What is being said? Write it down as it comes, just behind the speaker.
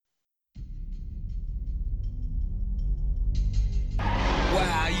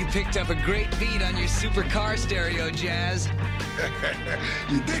picked up a great beat on your supercar stereo, Jazz.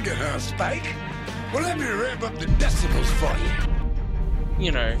 You dig it, huh, Spike? Well, let me rev up the decibels for you.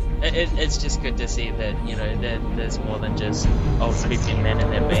 You know, it's just good to see that, you know, there's more than just old creeping men in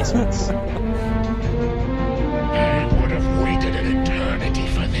their basements. I would have waited an eternity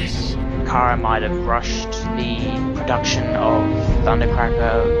for this. Kara might have rushed the production of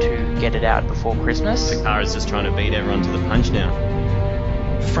Thundercracker to get it out before Christmas. Kara's just trying to beat everyone to the punch now.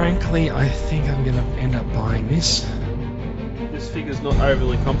 Frankly, I think I'm going to end up buying this. This figure's not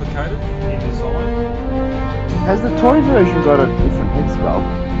overly complicated in design. Has the toy version got a different head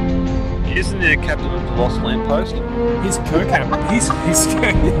sculpt? Isn't there a captain of the Lost Lamppost? He's co-captain. He's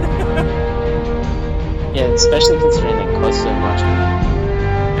Yeah, especially considering they cost so much.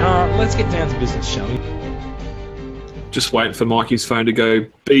 Let's get down to business, shall we? Just waiting for Mikey's phone to go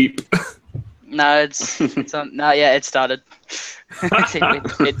beep. No, it's on. No, yeah, it started.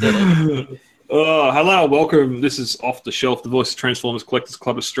 it did it. Hello, welcome. This is Off the Shelf, the Voice of Transformers Collectors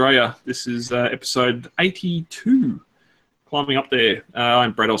Club Australia. This is episode 82. Climbing up there.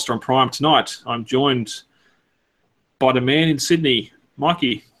 I'm Brad Elstrom Prime. Tonight, I'm joined by the man in Sydney,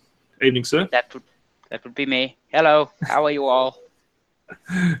 Mikey. Evening, sir. That would be me. Hello, how are you all?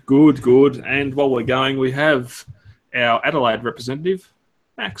 Good. And while we're going, we have our Adelaide representative,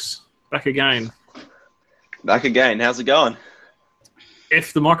 Max, back again. Back again. How's it going?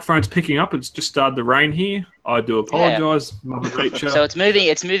 If the microphone's picking up, it's just started to rain here. I do apologise, Mother Nature. So it's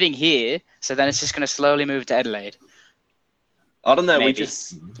moving here, so then it's just going to slowly move to Adelaide. I don't know. Maybe.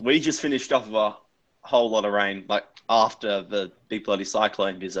 We just finished off of a whole lot of rain, like after the big bloody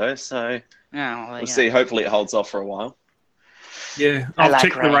cyclone Bizzo. So we'll see. Hopefully, it holds off for a while. Yeah, I've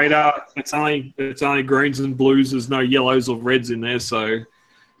checked the radar. It's only greens and blues. There's no yellows or reds in there, so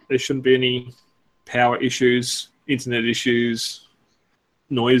there shouldn't be any power issues, internet issues,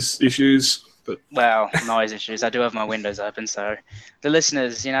 noise issues. Well, noise issues. I do have my windows open, so the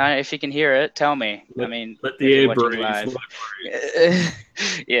listeners, you know, if you can hear it, tell me. Let the air breathe.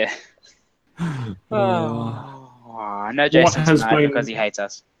 Yeah. No Jason tonight because he hates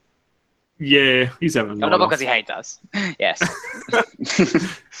us. Yeah, he's having. No, not because he hates us. Yes.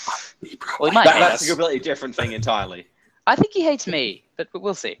 Well, he might hate that's us. a completely different thing entirely. I think he hates me, but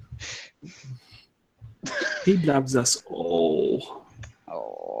we'll see. He loves us all.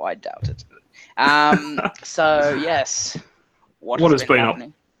 Oh, I doubt it. So yes, what has been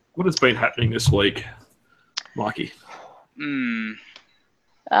happening? What has been happening this week, Mikey? Not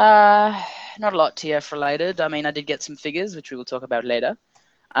a lot TF related. I mean, I did get some figures, which we will talk about later.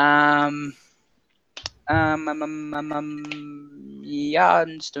 Yeah, I'm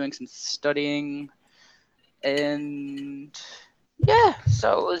just doing some studying, and yeah,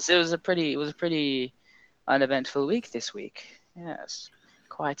 so it was a pretty uneventful week this week. Yes,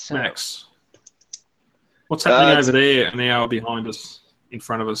 quite so. Max, what's happening over there, an hour behind us, in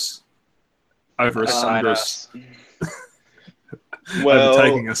front of us, over us, under us? Well,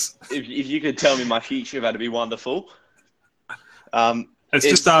 overtaking us. If you could tell me my future, that'd be wonderful. It's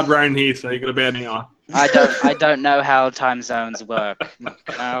just started raining here, so you got a bad hour. I don't know how time zones work.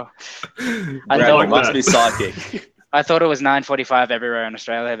 No. Brad must be psychic. I thought it was 9:45 everywhere in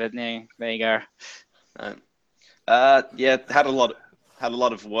Australia, but yeah, there you go. Yeah, had a lot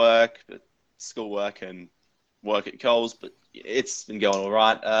of work, but schoolwork and work at Coles, but it's been going all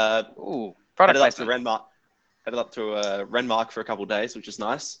right. Product headed up to Renmark for a couple of days, which is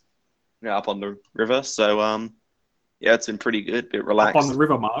nice. Up on the river, so yeah, it's been pretty good, bit relaxed. Up on the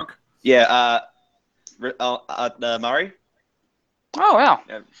river, Mark. Yeah, Murray. Oh wow!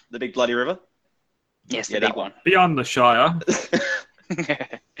 Yeah, the big bloody river. Yes, the big one. Beyond the Shire.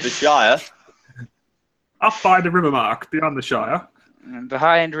 The Shire. Up by the river, Mark. Beyond the Shire.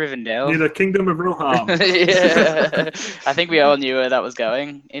 Behind Rivendell. Near the Kingdom of Rilham. Yeah. I think we all knew where that was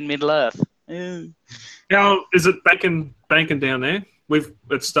going. In Middle Earth. Now, is it banking down there?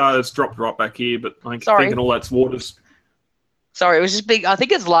 It's dropped right back here, but I'm thinking all that's waters. Sorry, it was just big. I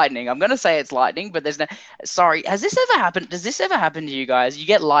think it's lightning. I'm going to say it's lightning, but there's no... Sorry, has this ever happened? Does this ever happen to you guys? You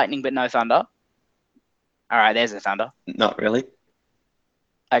get lightning but no thunder? All right, there's the thunder. Not really.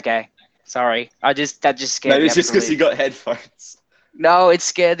 Okay, sorry. That just scared me. Maybe it's just because you got headphones. No, it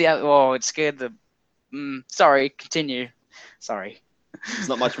scared the... sorry, continue. Sorry. There's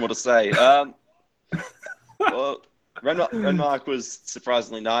not much more to say. Well, Renmark was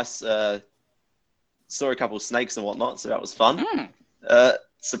surprisingly nice. Saw a couple of snakes and whatnot, so that was fun.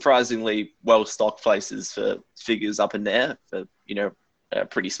 Surprisingly well-stocked places for figures up in there for, a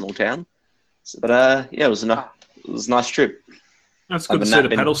pretty small town. But yeah, it was a nice trip. That's good to see the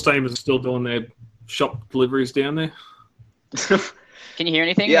pedal steamers are still doing their shop deliveries down there. Can you hear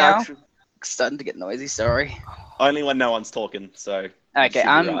anything Yeah, now? actually, It's starting to get noisy. Sorry. only when no one's talking. So Okay,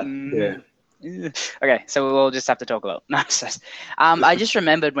 right. Okay, so we'll just have to talk a lot. No, I just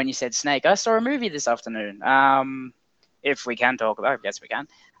remembered when you said snake. I saw a movie this afternoon. If we can talk about it, I guess we can.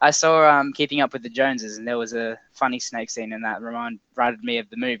 I saw Keeping Up with the Joneses, and there was a funny snake scene in that reminded me of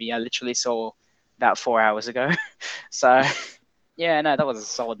the movie I literally saw about 4 hours ago. So, yeah, no, that was a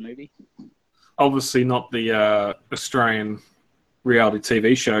solid movie. Obviously not the Australian reality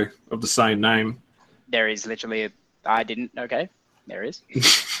TV show of the same name. There is literally okay, there is.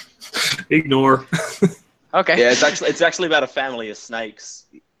 Ignore. Okay. Yeah, it's actually about a family of snakes.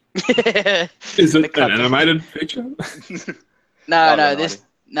 Is it an animated picture? No,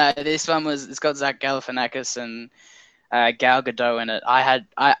 this one it's got Zach Galifianakis and Gal Gadot in it. I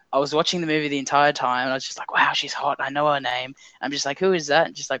was watching the movie the entire time, and I was just like, wow, she's hot. I know her name. I'm just like, who is that?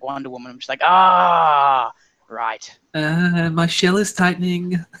 And just like Wonder Woman. I'm just like, right. My shell is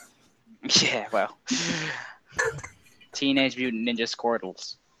tightening. Yeah, well, Teenage Mutant Ninja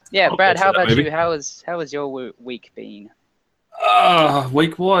Squirtles. Yeah, I'll Brad, watch how that about movie. you? How was your week been?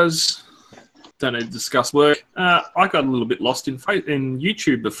 Week was. Don't need to discuss work. I got a little bit lost in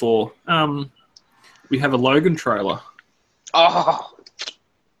YouTube before. We have a Logan trailer. Oh,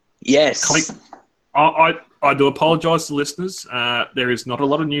 Yes. I do apologise to listeners. There is not a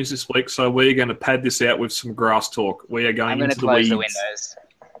lot of news this week, so we're going to pad this out with some grass talk. We are going I'm going to into the close weeds. the windows.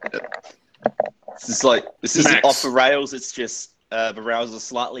 This isn't Max. off the rails. It's just the rails are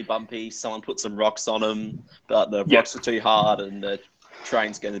slightly bumpy. Someone put some rocks on them, but the rocks are too hard, and the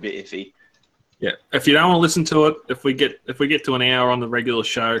train's getting a bit iffy. Yeah. If you don't want to listen to it, if we get to an hour on the regular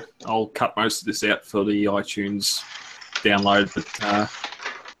show, I'll cut most of this out for the iTunes download. But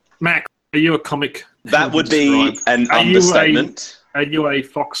Max, are you a comic? That would be an understatement. Are you a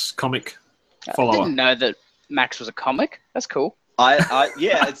Fox comic I follower? didn't know that Max was a comic. That's cool.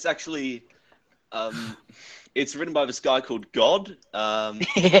 Yeah, it's actually, it's written by this guy called God, and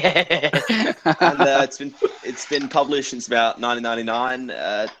it's been published since about 1999.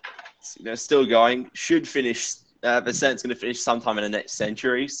 It's, still going. Should finish. They're saying it's going to finish sometime in the next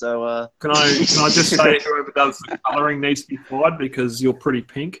century. So Can I just say whoever does the colouring needs to be fired because you're pretty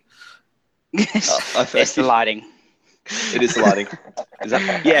pink? It's the lighting. It is the lighting.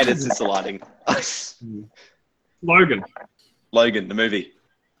 Yeah, it is. It's the lighting. Logan, the movie.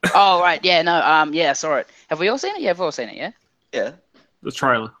 Oh right, yeah, no, yeah, I saw it. Have we all seen it? Yeah, we've all seen it. Yeah. Yeah. The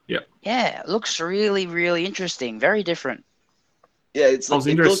trailer, yeah. Yeah, it looks really, really interesting. Very different. Yeah, it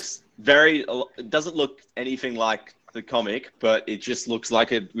looks very. It doesn't look anything like the comic, but it just looks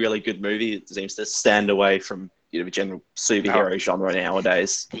like a really good movie. It seems to stand away from the general superhero genre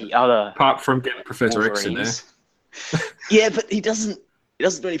nowadays. The other, apart from getting Professor X in there. Yeah, but he doesn't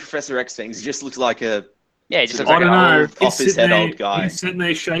do any Professor X things. He just looks like a he just looks I like don't know. off his head old guy. He's sitting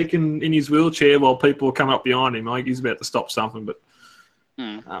there shaking in his wheelchair while people are coming up behind him. Like he's about to stop something. But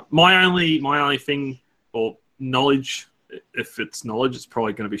my only thing or knowledge, if it's knowledge, it's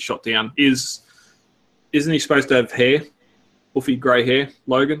probably going to be shot down. Isn't he supposed to have hair, woofy grey hair,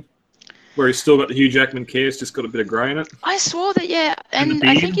 Logan? Where he's still got the Hugh Jackman care, it's just got a bit of grey in it. I saw that, yeah, and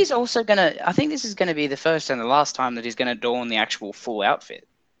I think he's also gonna. I think this is going to be the first and the last time that he's going to don the actual full outfit,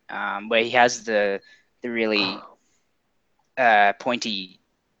 where he has the really pointy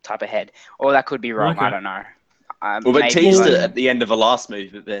type of head. Or that could be wrong. Okay. I don't know. Well, but teased it at the end of the last movie,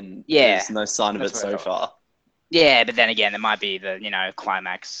 but then there's no sign of it That's what I so thought. far. Yeah, but then again, there might be the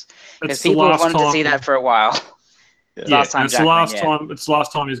climax because It's the people have last wanted to see time- that for a while. Yeah, Last time it's the Jackman, last yeah. time. It's the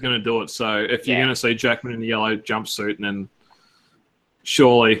last time he's going to do it. So if you're Yeah. going to see Jackman in the yellow jumpsuit, and then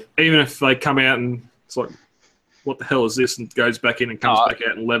surely, even if they come out and it's like, what the hell is this, and goes back in and comes back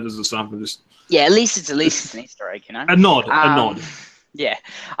out in levers or something, just Yeah, at least it's an Easter egg, you know. a nod. Yeah,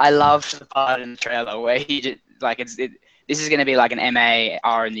 I loved the part in the trailer where he just this is going to be like an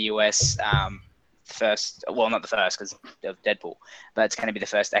MAR in the US. First, well, not the first because of Deadpool, but it's going to be the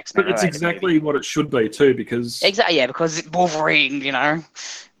first X-Men. But it's exactly what it should be too, because Exactly, yeah, because it's Wolverine,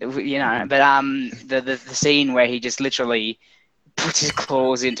 But the scene where he just literally puts his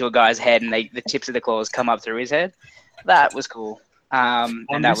claws into a guy's head and the tips of the claws come up through his head, that was cool. I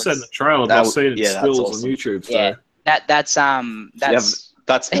And that missed that in was the trailer, but I've seen it in that's stills awesome. on YouTube. So. yeah, that's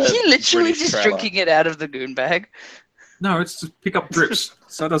That's he literally British just trailer. drinking it out of the goon bag. No, it's to pick up drips,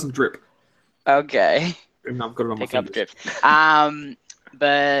 so it doesn't drip. Okay. And I've got it on Pick my up fingers. drip.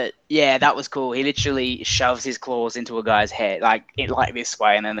 But yeah, that was cool. He literally shoves his claws into a guy's head, like this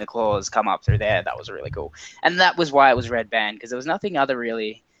way, and then the claws come up through there. That was really cool, and that was why it was Red Band, because there was nothing other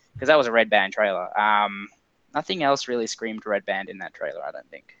really, because that was a Red Band trailer. Nothing else really screamed Red Band in that trailer, I don't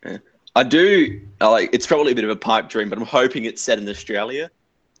think. Yeah. I do. It's probably a bit of a pipe dream, but I'm hoping it's set in Australia.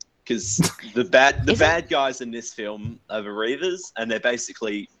 Because the bad guys in this film are the Reavers, and they're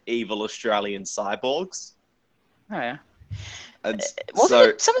basically evil Australian cyborgs. Oh yeah. And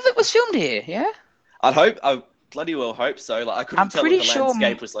some of it was filmed here, yeah. I bloody well hope so. I couldn't tell what the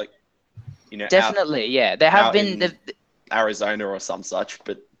landscape was like. Definitely, yeah. There have been Arizona or some such,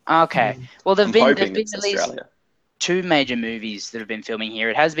 but okay. Well, there've been at least Australia. 2 major movies that have been filming here.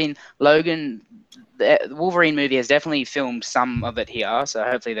 It has been Logan. The Wolverine movie has definitely filmed some of it here, so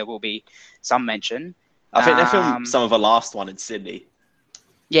hopefully there will be some mention. I think they filmed some of the last one in Sydney.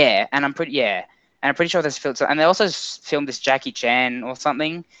 Yeah, and I'm pretty sure there's filmed, and they also filmed this Jackie Chan or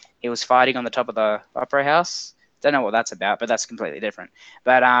something. He was fighting on the top of the Opera House. Don't know what that's about, but that's completely different.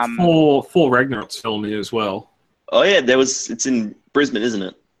 But Thor Ragnarok's filmed here as well. Oh yeah, it's in Brisbane, isn't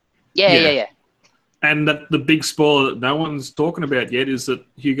it? Yeah. And the big spoiler that no one's talking about yet is that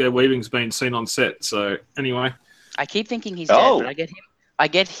Hugo Weaving's been seen on set. So anyway, I keep thinking he's dead, but I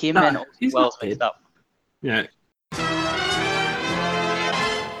get him and Wells mixed up. Yeah.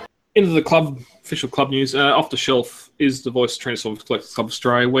 Into the official club news. Off the Shelf is the voice of Transformers Collectors Club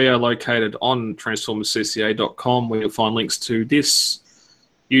Australia. We are located on transformerscca.com, where you'll find links to this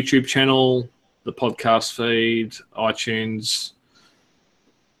YouTube channel, the podcast feed, iTunes,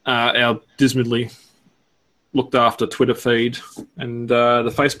 our dismally looked after Twitter feed, and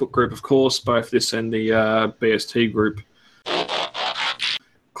the Facebook group, of course, both this and the BST group.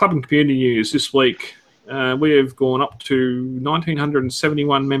 Club and community news this week. We have gone up to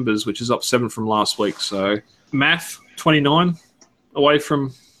 1,971 members, which is up 7 from last week. So, math 29 away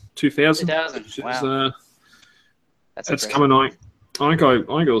from 2,000. 2,000. Wow. That's coming. I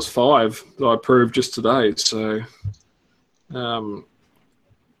think it was 5 that I approved just today. So,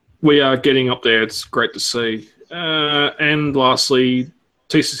 we are getting up there. It's great to see. And lastly,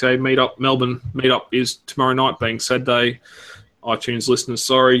 TCCA meetup, Melbourne meetup is tomorrow night, being Saturday. iTunes listeners,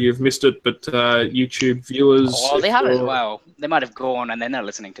 sorry you've missed it, but YouTube viewers... Oh, they have it as well. They might have gone and then they're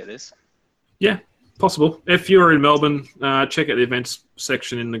listening to this. Yeah, possible. If you're in Melbourne, check out the events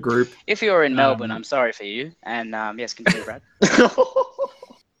section in the group. If you're in Melbourne, I'm sorry for you. And yes, continue, Brad.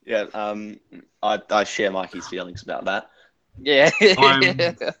 Yeah, I share Mikey's feelings about that. Yeah.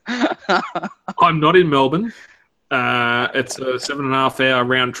 I'm not in Melbourne. It's a 7.5-hour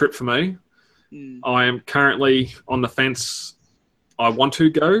round trip for me. I am currently on the fence. I want to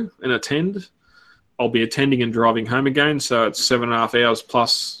go and attend. I'll be attending and driving home again, so it's 7.5 hours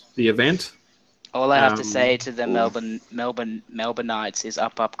plus the event. All I have to say to the Melbourneites is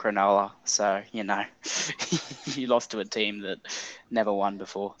up Cronulla. So, you lost to a team that never won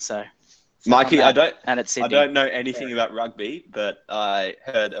before. So, Mikey, I don't know anything about rugby, but I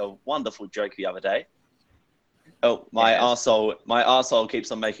heard a wonderful joke the other day. Oh, my arsehole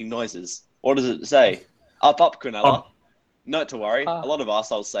keeps on making noises. What does it say? Up Cronulla. Not to worry. A lot of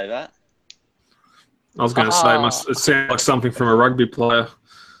arseholes say that. I was going to say, it sounds like something from a rugby player.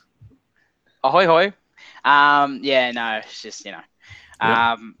 Ahoy, hoy. It's just,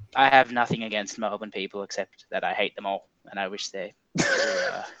 I have nothing against Melbourne people except that I hate them all, and I wish they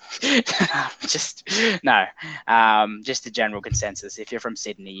just a general consensus. If you're from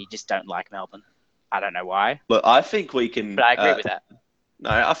Sydney, you just don't like Melbourne. I don't know why. Look, I think we can... But I agree with that. No,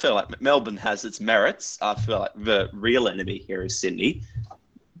 I feel like Melbourne has its merits. I feel like the real enemy here is Sydney.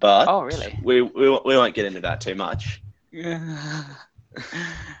 But really? We won't get into that too much.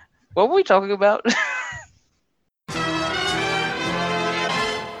 What were we talking about?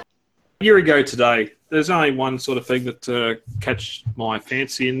 A year ago today, there's only one sort of thing that catch my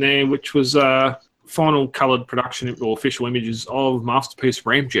fancy in there, which was final coloured production or official images of Masterpiece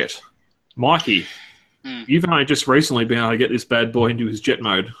Ramjet. Mikey, you've only just recently been able to get this bad boy into his jet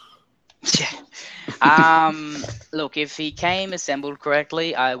mode. Yeah. Look, if he came assembled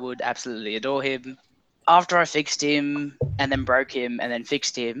correctly, I would absolutely adore him. After I fixed him and then broke him and then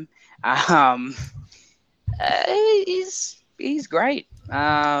fixed him, he's great.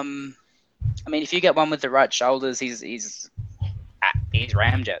 I mean, if you get one with the right shoulders, he's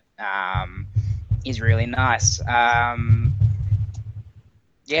Ramjet. He's really nice.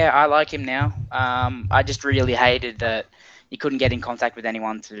 Yeah, I like him now. I just really hated that you couldn't get in contact with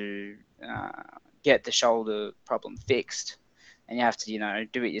anyone to get the shoulder problem fixed, and you have to,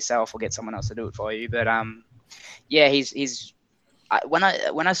 do it yourself or get someone else to do it for you. But yeah, when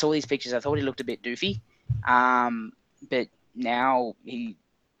I saw these pictures, I thought he looked a bit doofy. But now he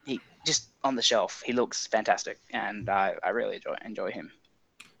just on the shelf, he looks fantastic, and I really enjoy him.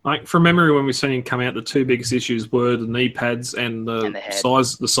 Like, from memory, when we seen him come out, the 2 biggest issues were the knee pads and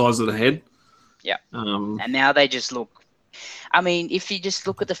the size of the head. Yeah. And now they just look I mean, if you just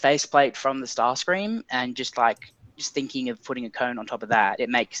look at the faceplate from the Starscream and just thinking of putting a cone on top of that, it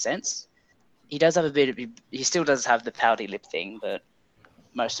makes sense. He does have he still does have the pouty lip thing, but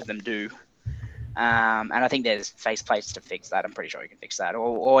most of them do. And I think there's faceplates to fix that. I'm pretty sure you can fix that,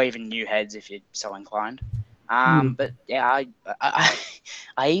 or even new heads if you're so inclined. But yeah,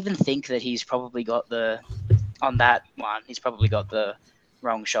 I even think that he's probably got on that one, he's probably got the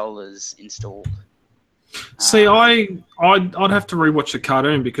wrong shoulders installed. See, I'd have to rewatch the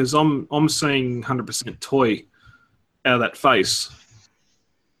cartoon because I'm seeing 100% toy out of that face.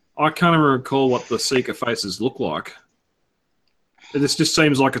 I can't even recall what the Seeker faces look like. This just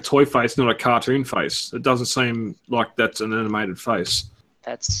seems like a toy face, not a cartoon face. It doesn't seem like that's an animated face.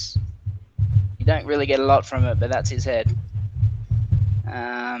 You don't really get a lot from it, but that's his head.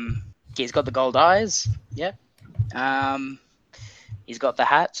 He's got the gold eyes. Yep. He's got the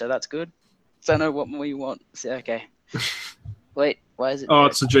hat, so that's good. So I know what more you want. So, okay. Wait, why is it? Oh,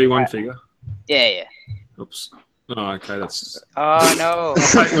 it's a G1 figure. Yeah. Oops. Oh, okay, that's... Oh, no.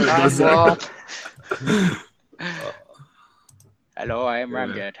 Hello, I am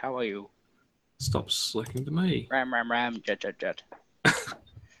Ramjet. How are you? Stop slicking to me. Ram, jet.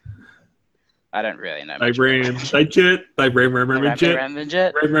 I don't really know. They ram, they jet. They ram, jet. Ram,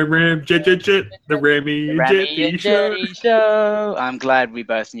 jet. Ram, jet. The Rammy and Jetty show. I'm glad we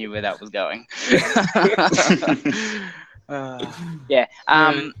both knew where that was going. Yeah.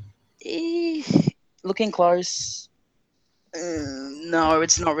 Looking close. No,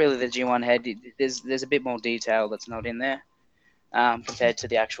 it's not really the G1 head. There's a bit more detail that's not in there compared to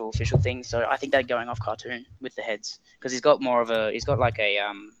the actual official thing. So I think they're going off cartoon with the heads because he's got like a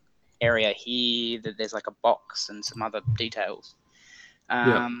area here that there's like a box and some other details.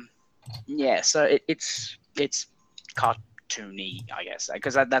 Yeah. So it's cartoony, I guess,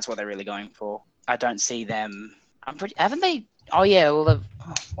 because that's what they're really going for. I don't see them. Haven't they? Oh yeah.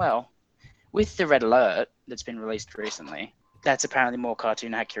 Well, with the Red Alert that's been released recently, that's apparently more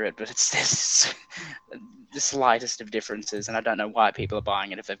cartoon accurate, but there's the slightest of differences, and I don't know why people are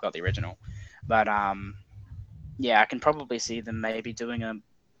buying it if they've got the original. But yeah, I can probably see them maybe doing a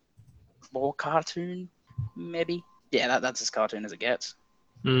more cartoon, maybe. Yeah, that's as cartoon as it gets.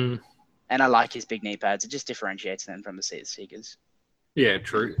 And I like his big knee pads. It just differentiates them from the Seekers. Yeah,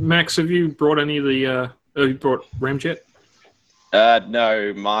 true. Max, have you brought any of the... have you brought Ramjet?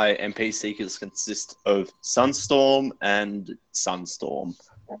 No, my MP Seekers consist of Sunstorm and Sunstorm.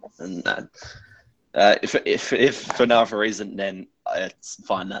 And if for no other reason, then I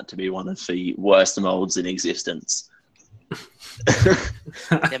find that to be one of the worst molds in existence.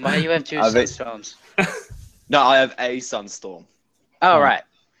 Then why do you have two Sunstorms? No, I have a Sunstorm. Oh, right.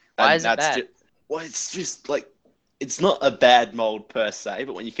 Why is it bad? It's just like, it's not a bad mold per se,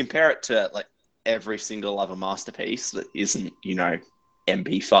 but when you compare it to like every single other masterpiece that isn't,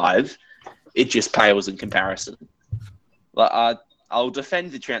 MP5, it just pales in comparison. Like, I'll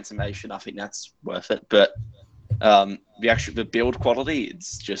defend the transformation. I think that's worth it, but the build quality,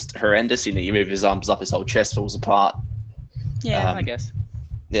 it's just horrendous. You move his arms up, his whole chest falls apart. Yeah, I guess.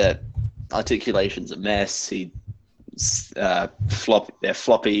 Yeah, articulation's a mess. They're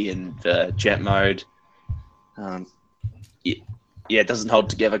floppy in the jet mode. It doesn't hold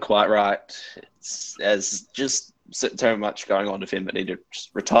together quite right. There's just so much going on with him, but need to just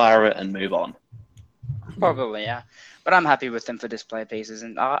retire it and move on. Probably, yeah. But I'm happy with them for display pieces,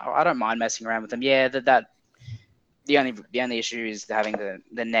 and I don't mind messing around with them. Yeah, the only issue is having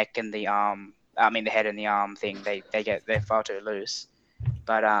the neck and the arm. I mean, the head and the arm thing. They're far too loose.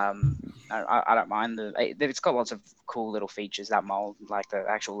 But I don't mind it's got lots of cool little features, that mold, like the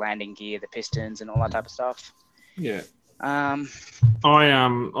actual landing gear, the pistons, and all that type of stuff. Yeah. I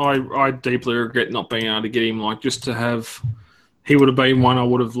deeply regret not being able to get him. Like, just to have, he would have been one I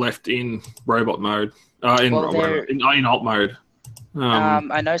would have left in robot mode, in alt mode.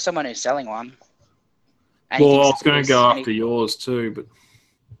 I know someone who's selling one. Well, I was going to go after yours too, but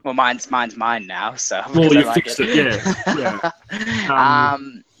well, mine's mine now. So well, you fixed it, yeah.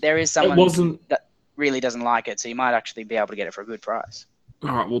 There is someone that really doesn't like it, so you might actually be able to get it for a good price.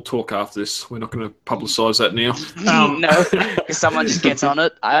 All right, we'll talk after this. We're not going to publicise that now. No, because someone just gets on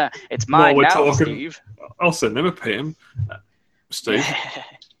it. It's mine now, Steve. I'll send them a PM. Steve.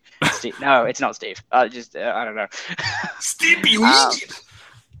 Steve. No, it's not Steve. I don't know. Stevie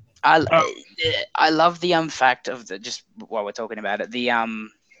I love the fact of just while we're talking about it, the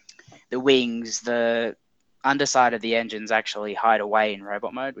wings, the underside of the engines actually hide away in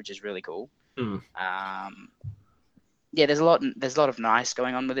robot mode, which is really cool. Yeah, there's a lot of nice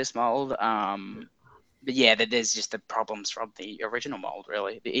going on with this mold. But yeah, there's just the problems from the original mold,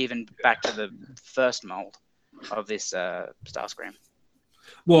 really. Even back to the first mold. of this Starscream.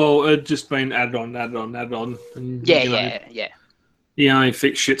 Well, it just been added on. And, Yeah. You only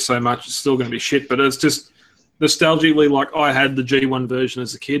fix shit so much, it's still going to be shit. But it's just nostalgically, like I had the G1 version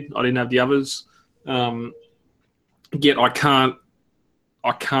as a kid. I didn't have the others. Yet I can't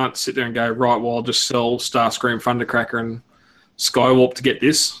sit there and go, right, well, I'll just sell Starscream, Thundercracker, and Skywarp to get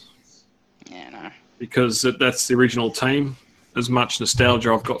this. Yeah, no. Because that's the original team. As much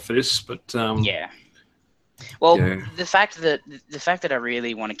nostalgia I've got for this, but yeah. Well, the fact that I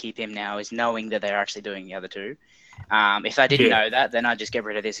really want to keep him now is knowing that they're actually doing the other two. If I didn't know that, then I'd just get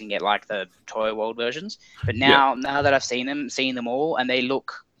rid of this and get like the Toy World versions. But now that I've seen them all, and they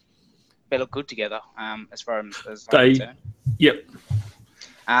look good together. As far as I'm concerned. Yep.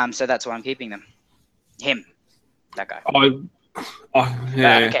 So that's why I'm keeping them. Him, that guy.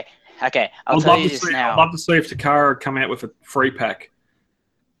 Yeah. Okay. I'll tell you this now. I'd love to see if Takara come out with a free pack.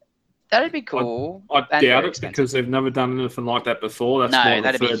 That'd be cool. I doubt it because they've never done anything like that before. That's more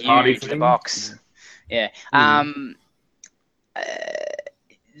that'd a be third party huge. thing. The box. Yeah. The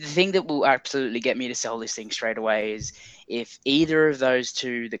thing that will absolutely get me to sell this thing straight away is if either of those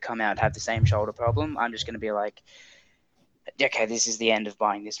two that come out have the same shoulder problem. I'm just going to be like, okay, this is the end of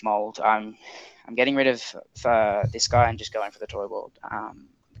buying this mold. I'm getting rid of this guy and just going for the Toy World.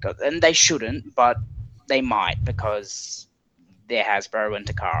 And they shouldn't, but they might because they're Hasbro and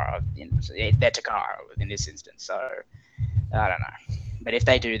Takara. They're Takara in this instance, so I don't know. But if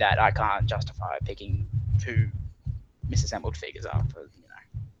they do that, I can't justify picking two misassembled figures up.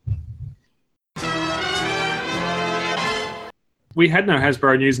 We had no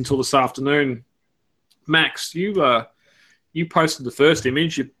Hasbro news until this afternoon. Max, you posted the first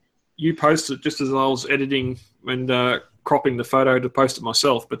image. You posted it just as I was editing and cropping the photo to post it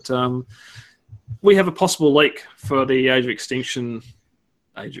myself, but we have a possible leak for the Age of Extinction,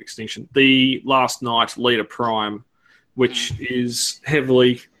 the Last Night Leader Prime, which is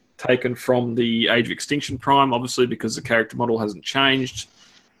heavily taken from the Age of Extinction Prime, obviously because the character model hasn't changed.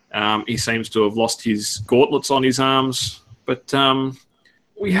 He seems to have lost his gauntlets on his arms, but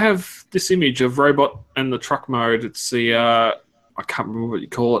we have this image of Robot and the truck mode. It's the I can't remember what you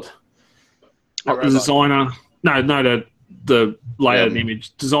call it. The designer. No, the layered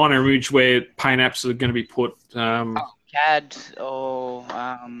image, designer image where paint apps are going to be put. CAD or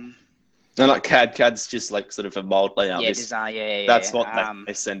no, not CAD. CAD's just like sort of a mold layout. Design. Yeah. That's what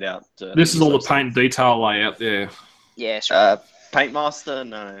they send out. This is all the paint detail layout there. Yeah, sure. Paint Master,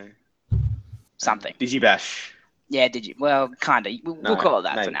 no. Something. Digibash. Yeah, well, kind of. We'll call it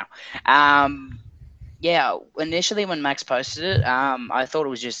that maybe. For now. Yeah, initially when Max posted it, I thought it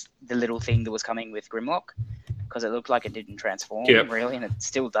was just the little thing that was coming with Grimlock because it looked like it didn't transform really, and it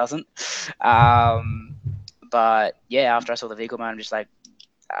still doesn't. But yeah, after I saw the vehicle mode, I'm just like,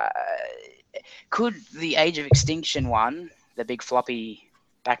 could the Age of Extinction one, the big floppy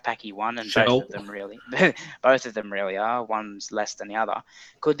backpacky one, and both of them really are. One's less than the other.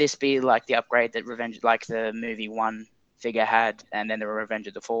 Could this be like the upgrade that like the movie one figure had, and then the Revenge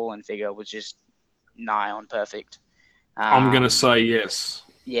of the Fallen figure was just nigh on perfect? I'm gonna say yes.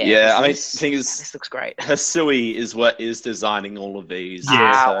 Yeah. I mean, the thing is, this looks great. Hisui is what is designing all of these.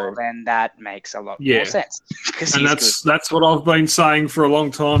 Well, then that makes a lot more sense. And that's what I've been saying for a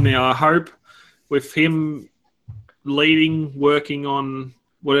long time now. I hope with him leading, working on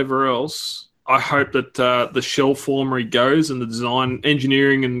whatever else, I hope that the shell formery goes and the design,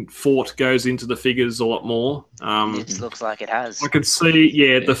 engineering and thought goes into the figures a lot more. It looks like it has. I can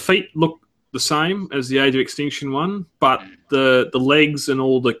see, the feet look the same as the Age of Extinction one, but the legs and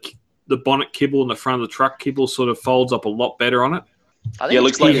all the bonnet kibble and the front of the truck kibble sort of folds up a lot better on it. It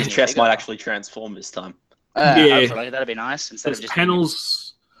looks like his chest might actually transform this time. Hopefully, that'd be nice. Instead there's of just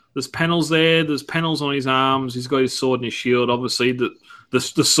panels. There's panels there. There's panels on his arms. He's got his sword and his shield. Obviously, the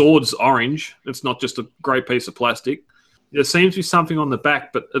sword's orange. It's not just a grey piece of plastic. There seems to be something on the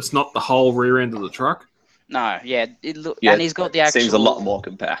back, but it's not the whole rear end of the truck. No, and he's got the actual. Seems a lot more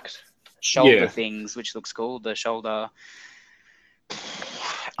compact. Shoulder things, which looks cool. The shoulder.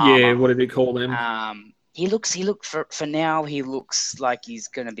 Yeah, what did he call them? He looks for now. He looks like he's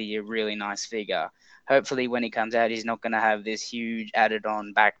going to be a really nice figure. Hopefully, when he comes out, he's not going to have this huge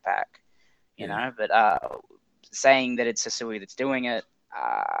added-on backpack, you know. But saying that it's Hisui that's doing it,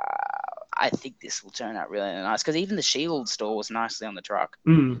 I think this will turn out really nice because even the shield stores nicely on the truck.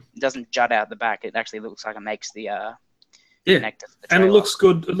 It doesn't jut out the back. It actually looks like it makes the connector for the trailer. And it looks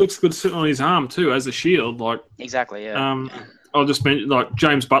good. It looks good sitting on his arm too as a shield. Like exactly, yeah. I'll just mention, like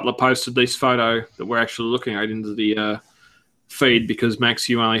James Butler posted this photo that we're actually looking at into the feed because Max,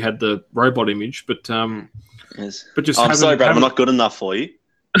 you only had the robot image, but yes. But just I'm sorry, Brad. I'm not good enough for you.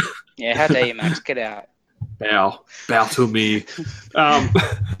 Yeah, how dare you, Max? Get out. Bow to me.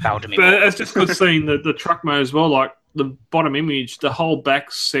 Bow to me. But it's just good seeing the truck mode as well. Like the bottom image, the whole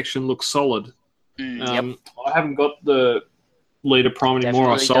back section looks solid. Yep. I haven't got the Leader Prime anymore.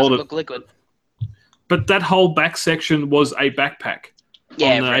 Definitely I sold doesn't it. look liquid. But that whole back section was a backpack.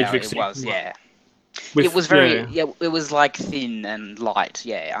 Yeah, on the it HVX was. Yeah. with- It was very. Yeah, it was like thin and light.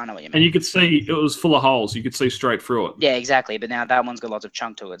 Yeah, I know what you mean. And you could see it was full of holes. You could see straight through it. Yeah, exactly. But now that one's got lots of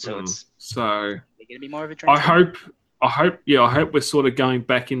chunk to it, so it's So going to be more of a I transformer. hope we're sort of going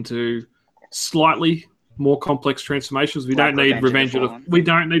back into slightly more complex transformations. We Like don't need Revenge of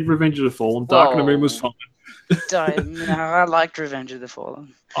the Revenge of the Fallen. Dark of the Moon was fine. I liked Revenge of the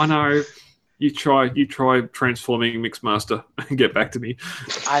Fallen. I know. You try transforming Mixmaster and get back to me.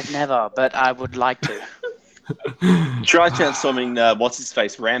 I've never, but I would like to. Try transforming, what's his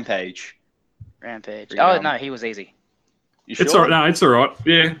face, Rampage. Rampage. Bring it Oh on. no, he was easy. You sure? It's all right. No, it's all right.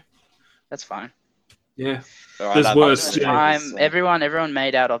 Yeah. That's fine. Yeah. All right, There's I'd worse, like to yeah. Prime. see. Everyone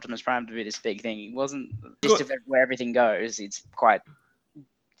made out Optimus Prime to be this big thing. It wasn't just where everything goes. It's quite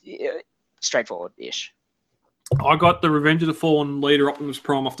straightforward-ish. I got the Revenge of the Fallen Leader Optimus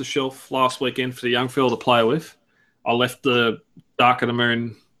Prime off the shelf last weekend for the young fella to play with. I left the Dark of the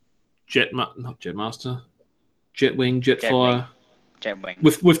Moon Jetwing, Jetfire. Jetwing.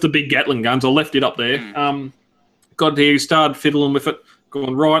 With the big Gatling guns. I left it up there. Got here, started fiddling with it,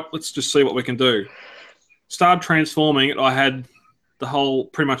 going, right, let's just see what we can do. Started transforming it. I had the whole,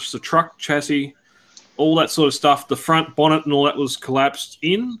 pretty much the truck chassis, all that sort of stuff. The front bonnet and all that was collapsed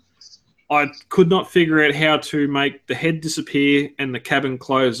in. I could not figure out how to make the head disappear and the cabin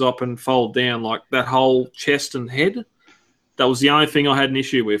close up and fold down, like that whole chest and head. That was the only thing I had an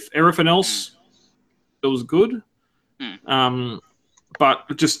issue with. Everything else, it was good.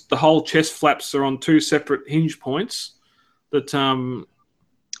 But just the whole chest flaps are on two separate hinge points that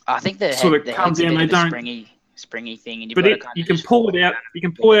I think the sort of head's comes a down. bit They of a don't. springy thing, and But you can pull it out. You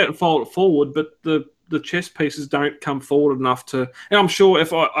can pull it out and fold it forward, but the chest pieces don't come forward enough to. And I'm sure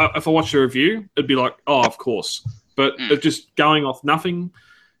if I watched a review, it'd be like, oh, of course. But it's just going off nothing.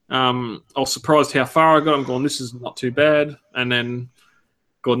 I was surprised how far I got. I'm going, this is not too bad. And then,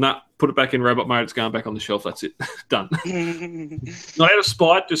 God, nah, put it back in robot mode. It's going back on the shelf. That's it. Done. Not out of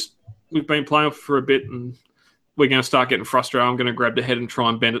spite. Just we've been playing for a bit, and we're going to start getting frustrated. I'm going to grab the head and try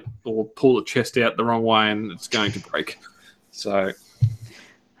and bend it or pull the chest out the wrong way, and it's going to break. So,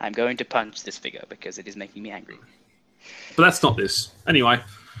 I'm going to punch this figure because it is making me angry. but that's not this. Anyway,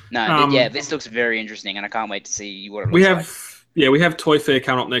 No, this looks very interesting, and I can't wait to see what it looks we like. have Toy Fair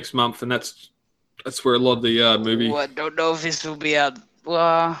coming up next month, and that's where a lot of the movie. Well, I don't know if this will be out.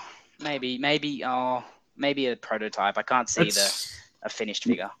 Well, maybe a prototype. I can't see a finished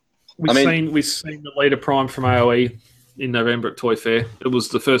figure. We've seen the Leader Prime from AOE in November at Toy Fair. It was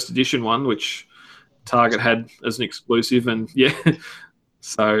the first edition one, which Target had as an exclusive, and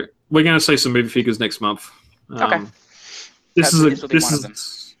so we're going to see some movie figures next month. Okay. This will be one of them.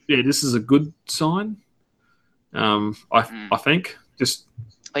 this is a good sign. I think just.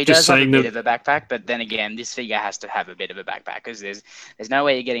 He Just does have a saying bit that- of a backpack, but then again, this figure has to have a bit of a backpack because there's no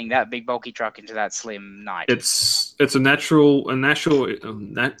way you're getting that big bulky truck into that slim Knight. It's a natural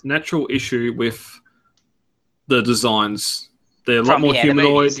issue with the designs. They're a lot more the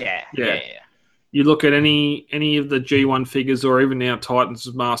humanoid. movies, yeah. You look at any of the G1 figures, or even now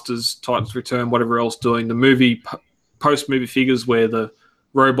Titans Masters, Titans Return, whatever else doing the movie post-movie figures where the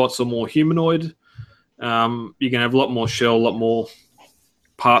robots are more humanoid. You're gonna have a lot more shell, a lot more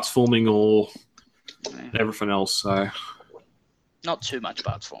parts forming, or everything else. So Not too much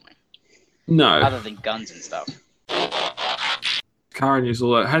parts forming, no. other than guns and stuff. Car news,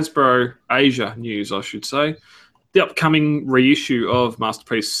 all that. Hasbro Asia news, I should say. The upcoming reissue of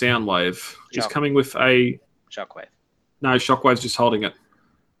Masterpiece Soundwave is coming with a... Shockwave. No, Shockwave's just holding it.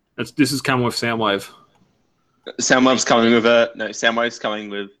 This is coming with Soundwave. Soundwave's coming with a... No, Soundwave's coming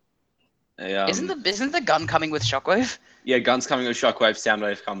with a... Isn't the gun coming with Shockwave? Yeah, Gun's coming with Shockwave.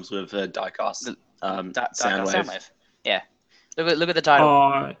 Soundwave comes with a diecast. Soundwave. Yeah. Look at the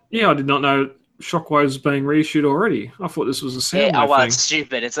title. Yeah, I did not know Shockwave's being reissued already. I thought this was a Soundwave thing. It's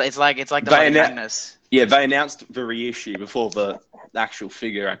stupid. It's like the Magnus. Yeah, they announced the reissue before the actual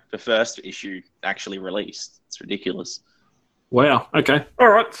figure, the first issue, actually released. It's ridiculous. Wow. Okay. All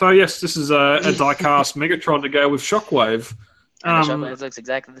right. So yes, this is a diecast Megatron to go with Shockwave. And the Shockwave looks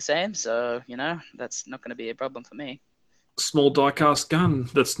exactly the same, so that's not going to be a problem for me. Small diecast gun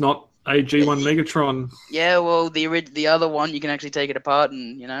that's not a G1 Megatron. Yeah, well, the other one you can actually take it apart,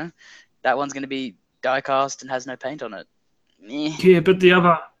 and that one's going to be diecast and has no paint on it. Yeah, but the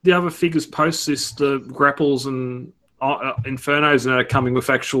other figures post this, the grapples and Infernos, and are coming with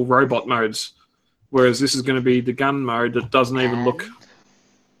actual robot modes. whereas this is going to be the gun mode that doesn't even look.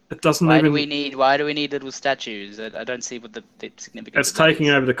 It doesn't Why even. Why do we need little statues? I don't see what the significance. It's taking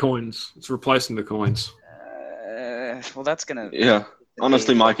over the coins. It's replacing the coins. Well, that's gonna. Yeah.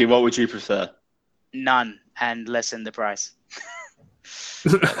 Honestly, Mikey, what would you prefer? None, and lessen the price.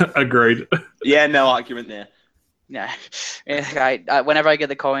 Agreed. Yeah, no argument there. No, whenever I get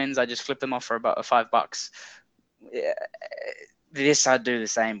the coins, I just flip them off for about $5. Yeah, this I'd do the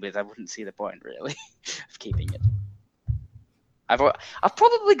same with. I wouldn't see the point really of keeping it. I've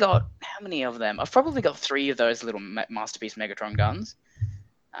probably got how many of them? I've probably got 3 of those little Masterpiece Megatron guns.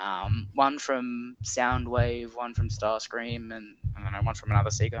 One from Soundwave, one from Starscream, and I don't know, one from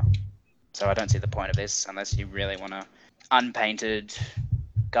another Seeker. So I don't see the point of this unless you really want a unpainted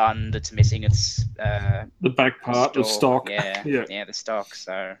gun that's missing its the back part, the stock. Yeah, the stock.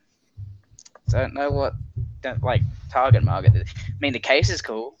 So I don't know what like target market. I mean, the case is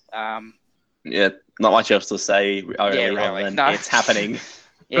cool. Yeah, not much else to say. Really. No. It's happening.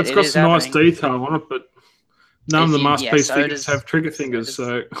 It's got some nice detail on it, but none of the Masterpiece figures have trigger fingers.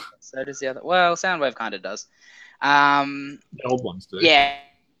 So does the other. Well, Soundwave kind of does. The old ones do. Yeah.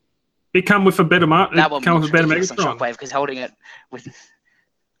 It come with a better Megatron. Shockwave because holding it with.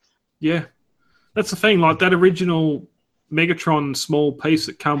 Yeah, that's the thing. Like that original Megatron small piece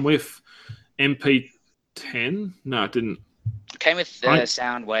that come with MP10. No, it didn't. It came with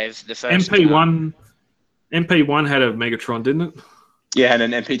Soundwave. The first MP1. MP1 had a Megatron, didn't it? Yeah, and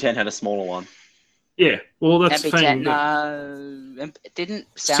then MP10 had a smaller one. Yeah, well, that's MP10, the thing. Didn't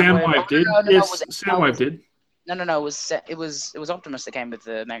Soundwave did? No, yes, Soundwave did. No. It was Optimus that came with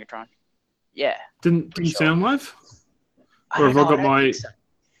the Megatron. Yeah. Didn't Soundwave? Or have I got my? So.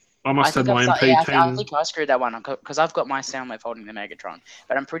 I must have my MP10. I think I screwed that one up because I've got my Soundwave holding the Megatron,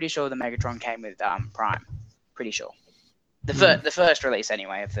 but I'm pretty sure the Megatron came with Prime. Pretty sure. The first release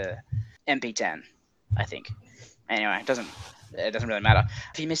anyway of the MP10, I think. Anyway, it doesn't really matter.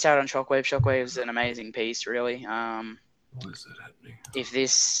 If you missed out on Shockwave, Shockwave's an amazing piece, really. Why is that happening? If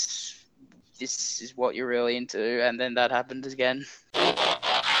this is what you're really into, and then that happened again.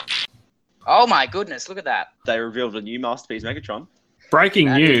 Oh my goodness! Look at that. They revealed a new Masterpiece Megatron.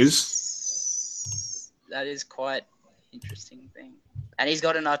 Breaking news. That is quite interesting thing. And he's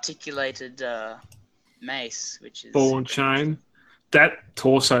got an articulated mace, which is ball and chain. That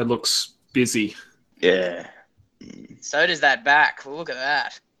torso looks busy. Yeah. So does that back. Well, look at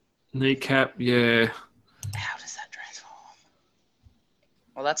that. Kneecap, yeah. How does that transform?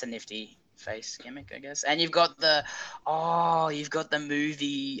 Well, that's a nifty face gimmick, I guess. And you've got the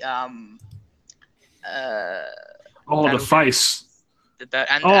movie the face.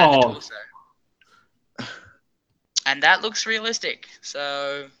 And the torso. And that looks realistic.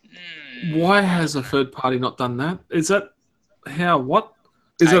 So why has a third party not done that? Is that how what?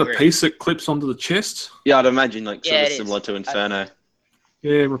 Is that a piece that clips onto the chest? Yeah, I'd imagine sort of similar to Inferno.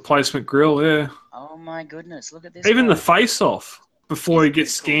 Yeah, replacement grill, yeah. Oh my goodness, look at this. Even the face off before he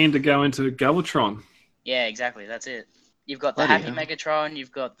gets scanned to go into Galvatron. Yeah, exactly, that's it. You've got the happy Megatron,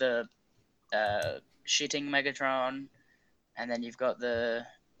 you've got the shitting Megatron, and then you've got the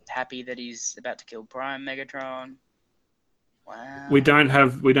happy that he's about to kill Prime Megatron. Wow. We don't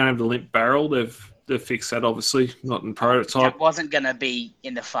have the limp barrel. They've fixed that, obviously, not in prototype. That wasn't going to be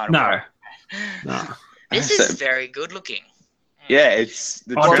in the final. No. This is very good looking. Yeah, it's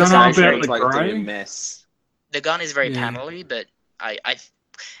the I don't know about the grey. A mess. The gun is very panelly, but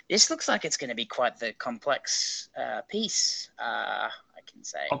this looks like it's going to be quite the complex piece. I can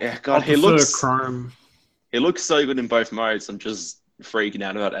say. Yeah, God, he looks chrome. He looks so good in both modes. I'm just freaking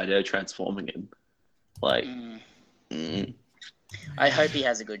out about Addo transforming him. I hope he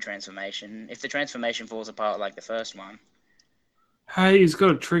has a good transformation. If the transformation falls apart like the first one. Hey, he's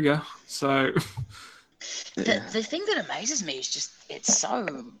got a trigger, so... The thing that amazes me is just, it's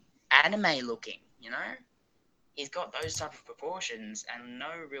so anime looking, you know? He's got those type of proportions and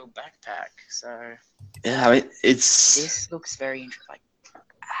no real backpack, so... Yeah, I mean, This looks very interesting.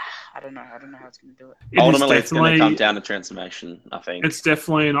 I don't know how it's going to do it. Ultimately, it's going to come down to transformation, I think. It's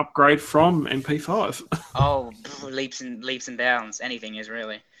definitely an upgrade from MP5. Oh, leaps and bounds. Anything is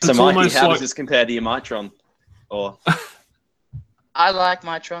really. So, Mikey, how does this compare to your Mitron? Or I like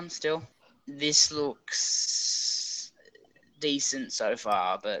Mitron still. This looks decent so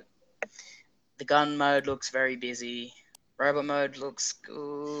far, but the gun mode looks very busy. Robot mode looks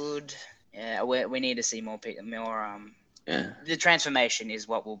good. Yeah, we need to see more. Yeah. The transformation is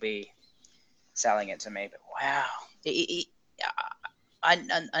what will be selling it to me. But wow, I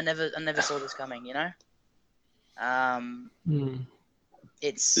never saw this coming. You know,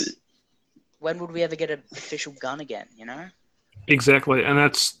 it's when would we ever get an official gun again? You know, Exactly, and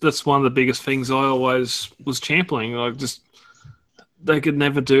that's one of the biggest things I always was championing. Like, just they could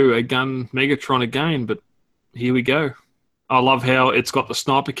never do a gun Megatron again, but here we go. I love how it's got the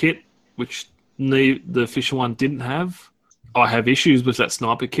sniper kit, which the official one didn't have. I have issues with that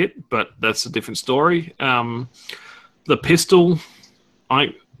sniper kit, but that's a different story. The pistol,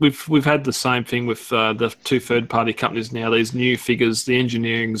 we've had the same thing with the two third-party companies now. These new figures, the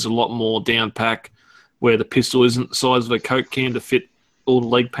engineering is a lot more down pack, where the pistol isn't the size of a Coke can to fit all the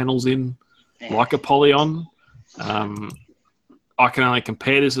leg panels in, like a Polyon. I can only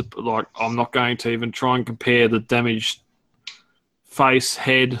compare this. Like, I'm not going to even try and compare the damaged face,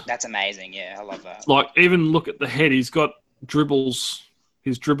 head. That's amazing. Yeah, I love that. Like, even look at the head. He's got dribbles.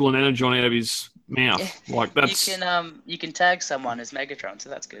 He's dribbling energy out of his mouth. Yeah. Like, that's... You can tag someone as Megatron, so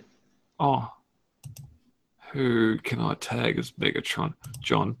that's good. Oh. Who can I tag as Megatron?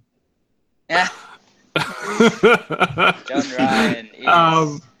 John. Yeah. John Ryan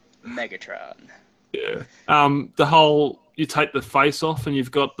is Megatron. Yeah. The whole... You take the face off and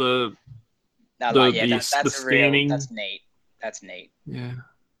you've got the scanning. That's neat. That's neat. Yeah.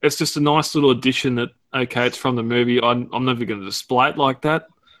 It's just a nice little addition that, okay, it's from the movie. I'm never going to display it like that.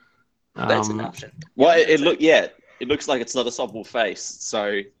 That's an option. Well, it looks like it's not a swappable face.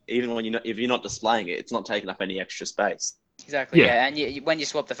 So even when if you're not displaying it, it's not taking up any extra space. Exactly. Yeah. And when you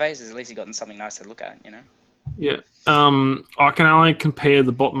swap the faces, at least you've got something nice to look at. You know. Yeah. I can only compare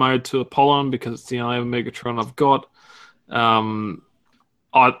the bot mode to Apollon because it's the only Megatron I've got. I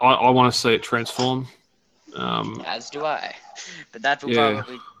want to see it transform. As do I, but that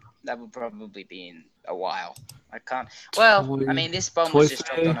will probably be in a while. I can't. Well, I mean, this bomb was just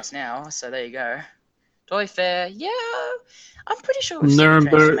dropped on us now, so there you go. Toy Fair, yeah, I'm pretty sure we've seen a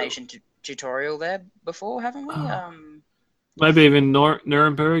transformation tutorial there before, haven't we? Maybe even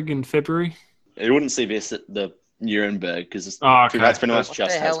Nuremberg in February. It wouldn't see this at the Nuremberg because that's pretty much just Hasbro. What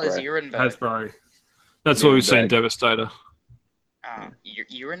the hell is Nuremberg? Hasbro. That's what we've seen Devastator.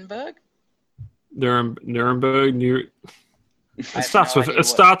 Nuremberg? Nuremberg. It starts with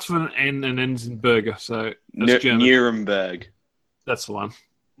an N and ends in burger, so that's German. Nuremberg. That's the one.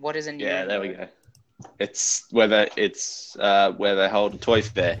 What is a Nuremberg? Yeah, there we go. It's where they hold a toy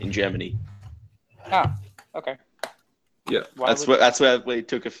fair in Germany. Oh, okay. Yeah, that's where we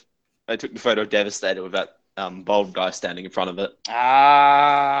took they took the photo of Devastator with that bald guy standing in front of it.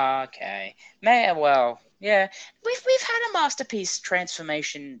 Ah, okay. Yeah, we've had a Masterpiece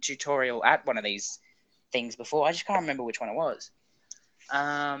transformation tutorial at one of these things before. I just can't remember which one it was.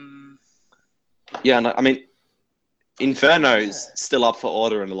 Yeah, no, I mean, Inferno's still up for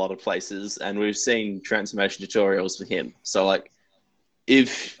order in a lot of places, and we've seen transformation tutorials for him. So, like,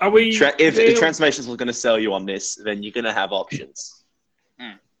 if the transformations are going to sell you on this, then you're going to have options.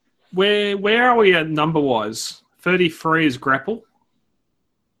 Where are we at number-wise? 33 is Grapple?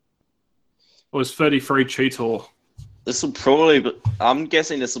 Or is 33 Cheetor? This will probably... I'm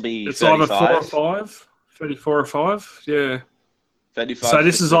guessing this will be It's 35. either 4 or 5? 34 or 5? Yeah. 35. So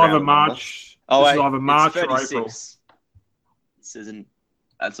this is either March... Oh, this is either March or April. This isn't...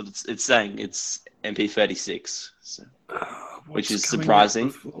 That's what it's saying. It's MP36. So, which is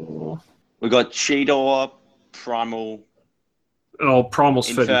surprising. We got Cheetor, Primal... Oh, Primal's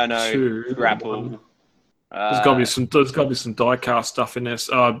Inferno, 32. Grapple. There's got to be some die-cast stuff in there.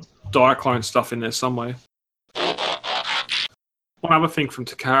 Diaclone stuff in there somewhere. One other thing from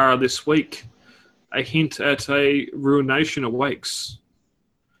Takara this week, a hint at a Ruination Awakes.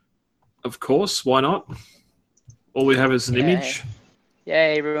 Of course, why not? All we have is an image.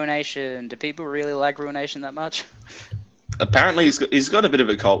 Yay, Ruination. Do people really like Ruination that much? Apparently he's got a bit of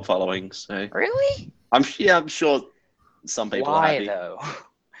a cult following. So. Really? I'm sure some people are happy. Why, though?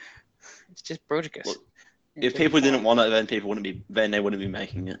 It's just Bruticus. Well, if people didn't want it, then they wouldn't be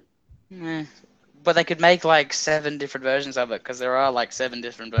making it. But they could make like 7 different versions of it because there are like 7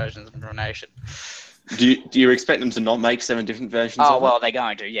 different versions of Ruination. Do you expect them to not make 7 different versions? Oh well, they're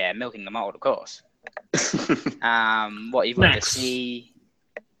going to. Yeah, milking the mold, of course. What you've got to see?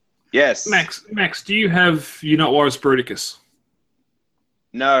 Yes, Max, do you have Unitwar's Bruticus?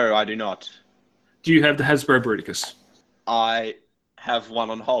 No, I do not. Do you have the Hasbro Bruticus? I have one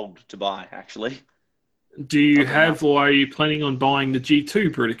on hold to buy, actually. Do you have, or are you planning on buying the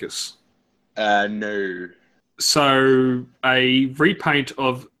G2 Bruticus? No. So a repaint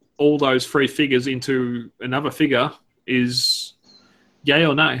of all those 3 figures into another figure is yay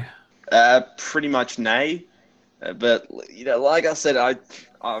or nay? Pretty much nay. But like I said,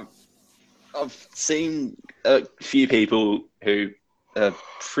 I've seen a few people who are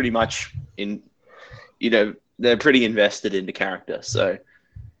pretty much they're pretty invested in the character. So,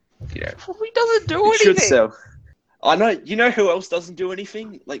 he doesn't do anything. Should sell. I know. You know who else doesn't do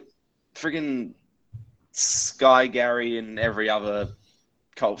anything? Like, friggin' Sky Gary and every other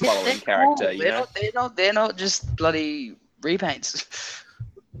cult following character. Cool. They're not just bloody repaints.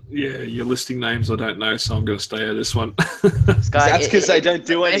 Yeah, you're listing names I don't know, so I'm going to stay out of this one. That's because they don't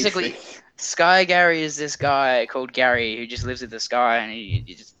do anything. Basically, Sky Gary is this guy called Gary who just lives in the sky, and he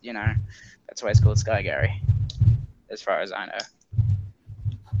just, that's why it's called Sky Gary, as far as I know.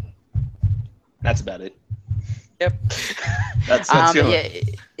 That's about it. Yep. That's yeah,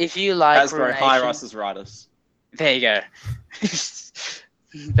 if you like Hasbro, hire us as writers. There you go.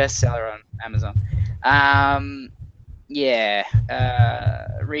 Bestseller on Amazon.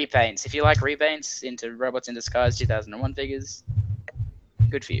 Repaints. If you like repaints into Robots in Disguise 2001 figures,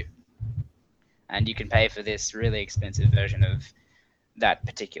 good for you. And you can pay for this really expensive version of that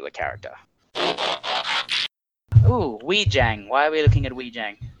particular character. Ooh, Weejang. Why are we looking at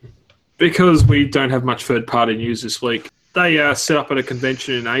Weejang? Because we don't have much third-party news this week. They set up at a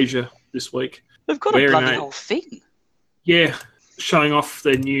convention in Asia this week. They've got a bloody whole thing. Yeah, showing off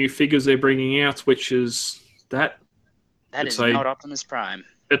their new figures they're bringing out, which is that. That is not Optimus Prime.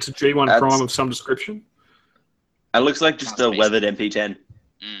 It's a G1 Prime of some description. It looks like just a weathered MP10.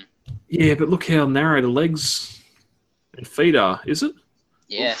 Mm. Yeah, but look how narrow the legs and feet are, is it?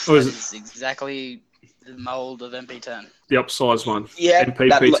 Yes, or is exactly the mold of MP10. The upsized one. Yeah,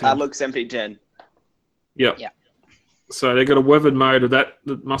 MP10. that looks MP10. Yep. Yeah. So they've got a weathered mode of that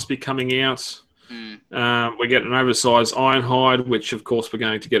must be coming out. Mm. We're getting an oversized Ironhide, which of course we're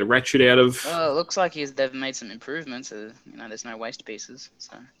going to get a Ratchet out of. Well, it looks like they've made some improvements. There's no waste pieces.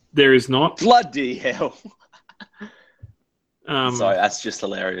 So there is not. Bloody hell! Sorry, that's just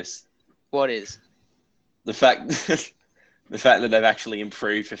hilarious. What is the fact that they've actually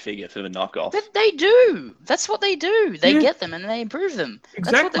improved the figure for the knockoff? But they do. That's what they do. They get them and they improve them.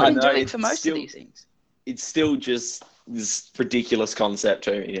 Exactly. That's what they've been doing for most of these things. It's still just this ridiculous concept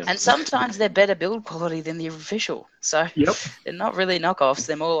to me. And sometimes they're better build quality than the official. So they're not really knockoffs.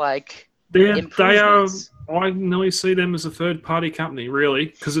 They're more like improvements. I nearly see them as a third-party company, really,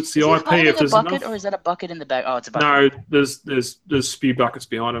 because it's the is IP. If there's a bucket, enough... or is that a bucket in the back? Oh, it's a bucket. No, there's spew buckets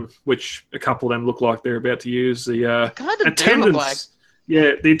behind them, which a couple of them look like they're about to use. The kind of attendants, do look like...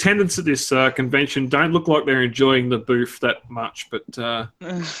 yeah, the attendants at this convention don't look like they're enjoying the booth that much. But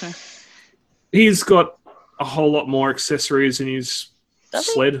he's got a whole lot more accessories in his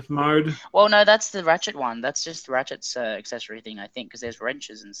sled mode. Well, no, that's the Ratchet one. That's just Ratchet's accessory thing, I think, because there's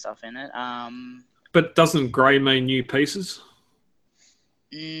wrenches and stuff in it. But doesn't grey mean new pieces?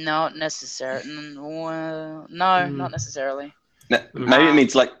 Not necessarily. No, not necessarily. No, maybe it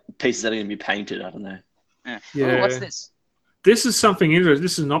means like pieces that are going to be painted. I don't know. Yeah. Yeah. Ooh, what's this? This is something interesting.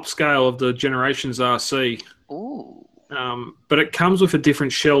 This is an upscale of the Generations RC. Ooh. But it comes with a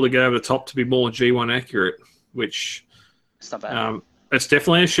different shell to go over the top to be more G1 accurate, which it's not bad. It's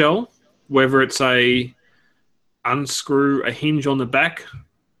definitely a shell. Whether it's unscrew a hinge on the back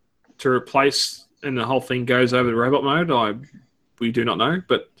to replace and the whole thing goes over the robot mode, we do not know,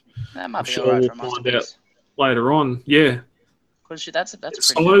 but that might I'm be sure all right we'll for find out later on. Yeah. Because that's a pretty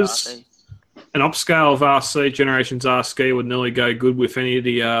good RC. An upscale of RC, Generations RC, would nearly go good with any of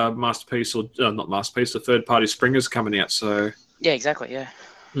the Masterpiece or not Masterpiece, the third-party Springers coming out. So yeah, exactly. Yeah.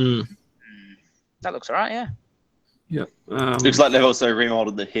 That looks alright. Yeah. Yep. Looks like they've also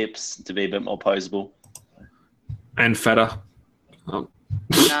remodeled the hips to be a bit more posable and fatter. No.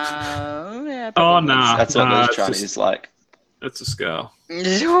 Yeah. Oh no. That's what those Chinese like. That's a scale.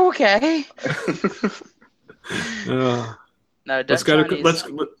 Okay. No, let's go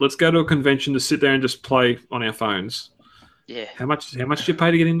to a convention to sit there and just play on our phones. Yeah. How much do you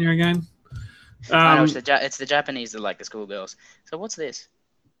pay to get in there again? I know, it's the Japanese that like the schoolgirls. So what's this?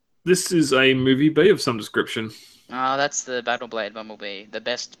 This is a movie B of some description. Oh, that's the Battle Blade Bumblebee, the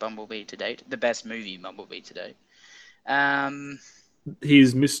best Bumblebee to date, the best movie Bumblebee to date.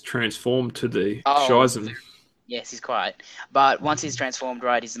 He's mistransformed to the Shizen. Yes, he's quite. But once he's transformed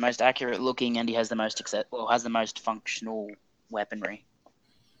right, he's the most accurate looking, and he has the most functional weaponry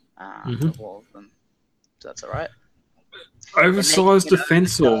of all of them. So that's all right. Oversized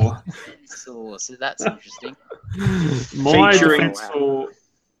defensor. So that's interesting. My featuring defensor.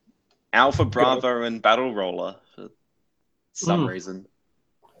 Alpha Bravo and Battle Roller for some reason.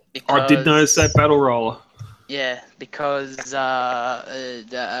 I did notice that Battle Roller. Yeah, because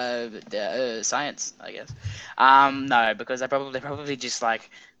science, I guess. No, because they're probably just like,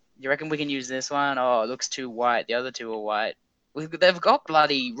 you reckon we can use this one? Oh, it looks too white. The other two are white. They've got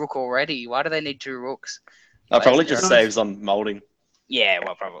bloody Rook already. Why do they need two Rooks? That probably just saves on molding. Yeah,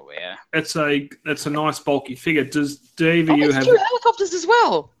 well, probably, yeah. It's a nice bulky figure. Does either Oh, you it's have? two helicopters as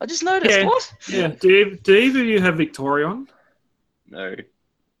well. I just noticed. Yeah. What? Yeah. Do either of you have Victorion? No.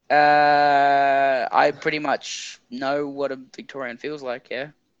 I pretty much know what a Victorian feels like, yeah.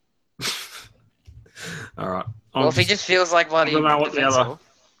 All right. Well, if he just feels like bloody I don't know what the other.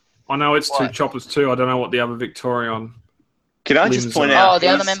 I know it's two What? choppers too. I don't know what the other Victorion. Can I just Limbs point are- out? Oh, the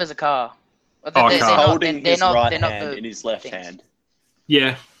other he's member's a car. But Oh, they're car. not- holding they're his not- right they're not hand the in his left things. hand.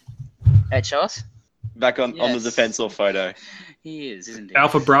 Yeah. Headshot? Back on the Yes. defensor photo. He is, isn't he?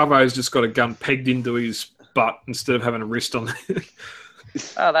 Alpha Bravo's just got a gun pegged into his butt instead of having a wrist on it.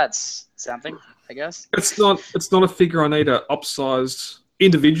 Oh, that's something, I guess. It's not a figure I need to upsize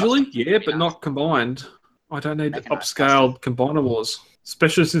individually, yeah, but nice. not combined. I don't need Make a nice upscaled combinables,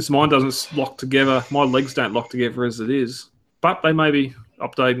 especially since mine doesn't lock together. My legs don't lock together as it is, but they may be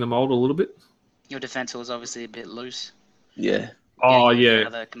updating the mold a little bit. Your defense was obviously a bit loose. Yeah. Oh Getting yeah,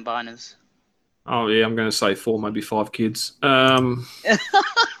 Other combiners. oh yeah. I'm going to say 4, maybe 5 kids.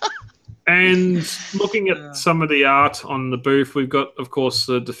 And looking at some of the art on the booth, we've got, of course,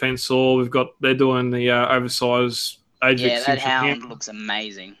 the Defensor. They're doing the oversized Age of Yeah, that Extinction hound Camp. looks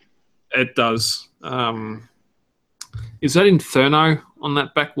amazing. It does. Is that Inferno on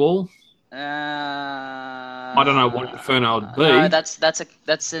that back wall? I I don't know what Inferno would be. No,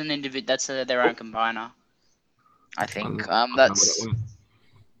 that's an individual. That's their own combiner. I think. I don't know what That's it was.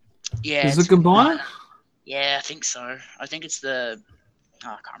 yeah. Is it's it a combiner? Yeah, I think so. I think it's the. Oh,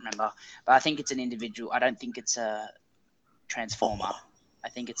 I can't remember, but I think it's an individual. I don't think it's a transformer. I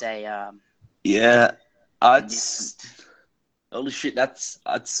think it's a. Yeah. Holy shit! I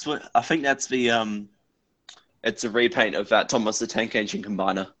think that's the It's a repaint of that Thomas the Tank Engine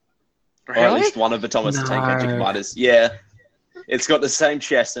combiner. Or at least one of the Thomas the Tank Engine combiners. Yeah. It's got the same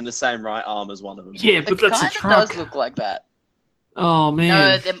chest and the same right arm as one of them. Yeah, but It that's a kind of truck. does look like that. Oh No,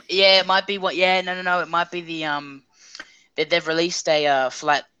 man. yeah, it might be what. Yeah, no. It might be the They've released a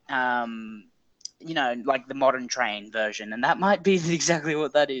flat like the modern train version, and that might be exactly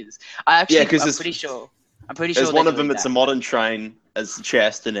what that is. I'm pretty sure. There's one of them that's a modern train as the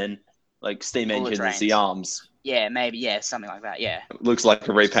chest, and then like steam Bullet engine as the trains. arms. Yeah, maybe. Yeah, something like that. Yeah, It looks like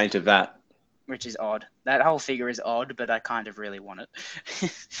a repaint of that. which is odd. That whole figure is odd, but I kind of really want it.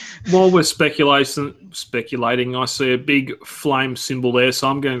 While we're speculating, I see a big flame symbol there, so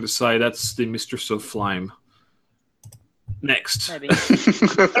I'm going to say that's the Mistress of Flame. Next. Maybe.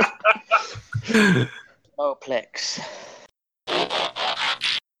 Oh, Plex.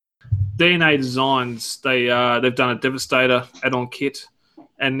 DNA Designs, they've done a Devastator add-on kit,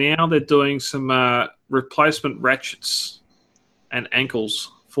 and now they're doing some replacement ratchets and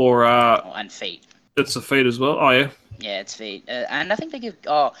ankles for And feet. it's a feet as well. Oh yeah, Yeah, it's feet. And I think they give.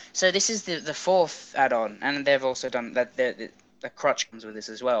 So this is the fourth add-on, and they've also done that. The crotch comes with this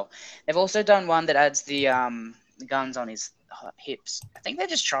as well. They've also done one that adds the guns on his hips. I think they're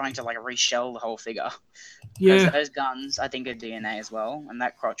just trying to like reshell the whole figure. yeah. Those guns, I think, are DNA as well, and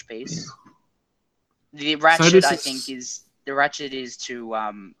that crotch piece. The ratchet, I think, is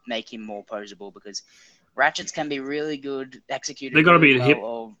to make him more posable, because ratchets can be really good executed. They gotta be really the hip. well,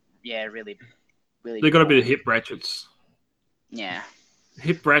 or yeah, really, really. They got to be good. the hip ratchets. Yeah,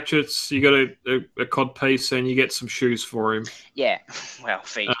 Hip ratchets. You got a cod piece, and you get some shoes for him. yeah. Well,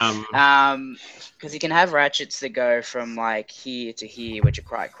 feet. Um, Because you can have ratchets that go from like here to here, which are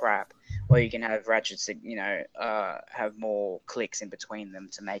quite crap, or you can have ratchets that have more clicks in between them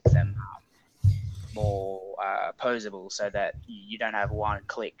to make them more posable, so that you don't have one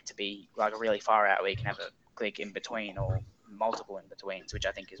click to be like really far out, where you can have a click in between or multiple in betweens, which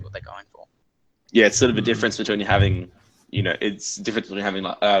I think is what they're going for. Yeah, it's sort of a difference between having, it's different between having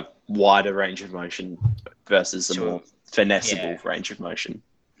like a wider range of motion versus a more finessable range of motion.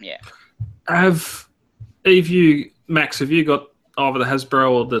 Yeah. Max, have you got either the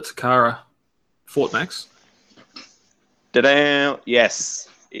Hasbro or the Takara Fort Max? Yes,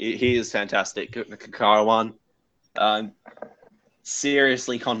 he is fantastic. The Kakara one.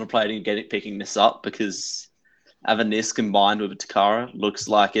 Seriously contemplating picking this up, because having this combined with a Takara looks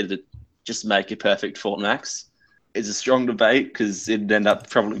like it'd just make a perfect Fort Max. It's a strong debate because it'd end up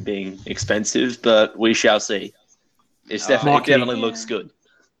probably being expensive, but we shall see. It definitely looks good.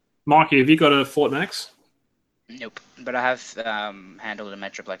 Mikey, have you got a Fort Max? Nope, but I have handled a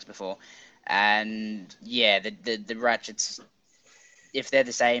Metroplex before, and yeah, the ratchets, if they're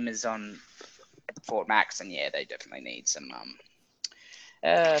the same as on Fort Max, then yeah, they definitely need some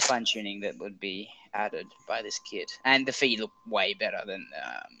fine tuning that would be added by this kit, and the feet look way better than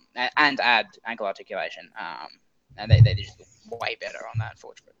and add ankle articulation, and they just look way better on that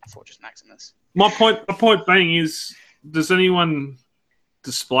Fortress Maximus. My point being is, does anyone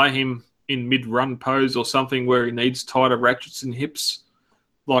display him in mid-run pose or something where he needs tighter ratchets and hips.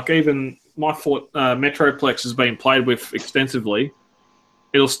 Like even my Metroplex has been played with extensively.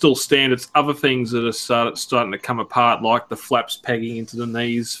 It'll still stand. It's other things that are starting to come apart, like the flaps pegging into the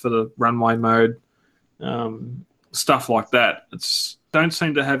knees for the runway mode, stuff like that. Don't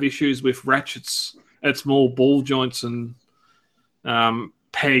seem to have issues with ratchets. It's more ball joints and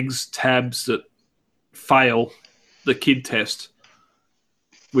pegs, tabs that fail the kid test,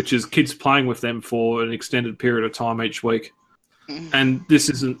 which is kids playing with them for an extended period of time each week. And this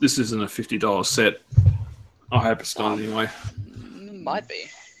isn't a $50 set. I hope it's not anyway. Might be.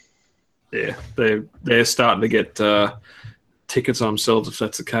 Yeah, they're starting to get tickets on themselves if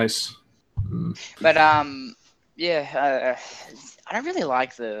that's the case. But I don't really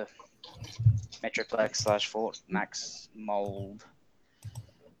like the Metroplex / Fort Max mold.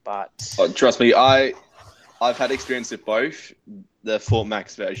 But trust me, I've had experience with both. The Fort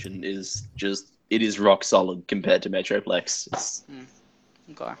Max version is rock solid compared to Metroplex.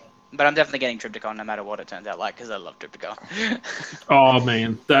 Okay. But I'm definitely getting Triptychon no matter what it turns out like, because I love Triptychon. Oh,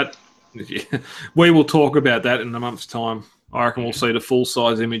 man. We will talk about that in a month's time. I reckon we'll see the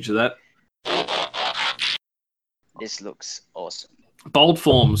full-size image of that. This looks awesome. Bold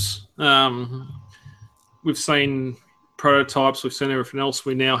forms. We've seen prototypes. We've seen everything else.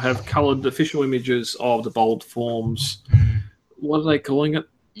 We now have coloured official images of the bold forms. What are they calling it?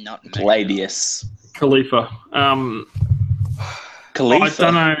 Not Gladius. Khalifa. Khalifa.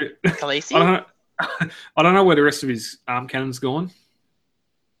 I don't know. Khaleesi? I don't know where the rest of his arm cannon's gone.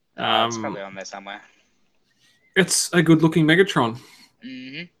 It's probably on there somewhere. It's a good-looking Megatron.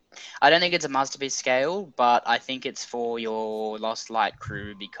 Mm-hmm. I don't think it's a masterpiece scale, but I think it's for your Lost Light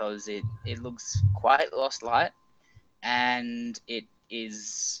crew because it looks quite Lost Light, and it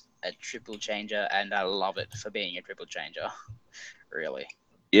is a triple changer, and I love it for being a triple changer. Really.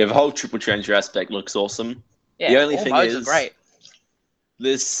 Yeah, the whole triple changer aspect looks awesome. Yeah, the only all thing modes is, are great.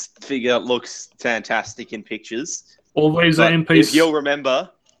 This figure looks fantastic in pictures. All these are MPs. If you'll remember,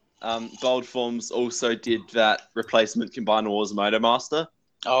 Bold Forms also did that replacement Combiner Wars Motomaster.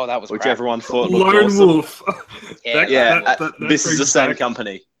 Oh, that was which crap. everyone thought looked Lone awesome. Wolf. This is the same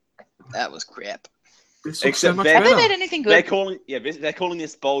company. That was crap. Except have they made anything good? They're calling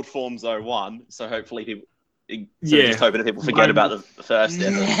this Bold Forms 01, so hopefully people. Just hoping that people forget about the first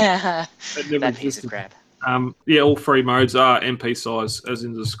ever. Yeah, that piece of crap. All three modes are MP size, as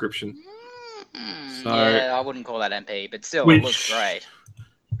in the description. Yeah, I wouldn't call that MP, but still, it looks great.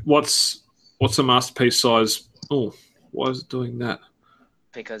 What's a masterpiece size? Oh, why is it doing that?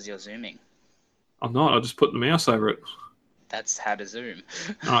 Because you're zooming. I'm not. I just put the mouse over it. That's how to zoom.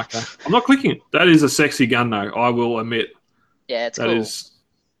 Okay. I'm not clicking it. That is a sexy gun, though. I will admit. Yeah, it's cool. That is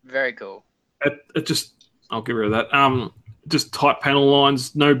very cool. It just. I'll get rid of that. Just tight panel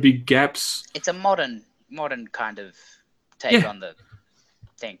lines, no big gaps. It's a modern kind of take on the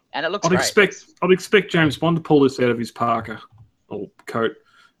thing, and it looks I'd great. I'd expect James Bond to pull this out of his parka or coat.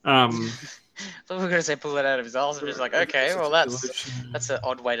 I thought we were going to say pull it out of his arse. I'm just like, okay, well that's an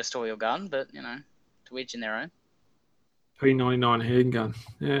odd way to store your gun, but to each in their own. P99 handgun,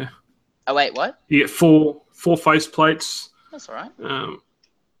 yeah. Oh wait, what? You get four face plates. That's all right.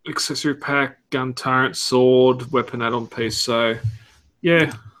 Accessory pack, gun turret, sword, weapon add-on piece. So,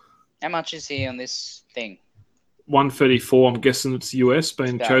 yeah. How much is he on this thing? 134. I'm guessing it's US,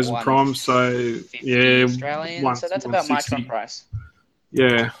 being chosen prime. So, yeah, Australian. So that's about Mitron price.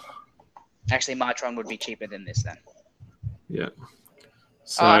 Yeah. Actually, Mitron would be cheaper than this then. Yeah.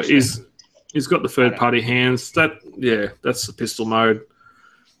 So he's got the third-party hands. That's the pistol mode.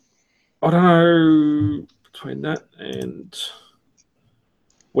 I don't know between that and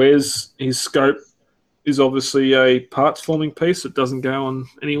where's his scope is obviously a parts forming piece that doesn't go on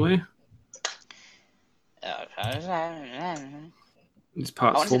anywhere. His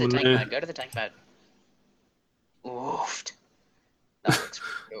parts forming the tank there. mode. Go to the tank mode. Oof. That looks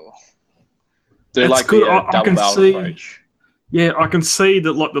cool. Do like good. The I can barrel see. approach. Yeah, I can see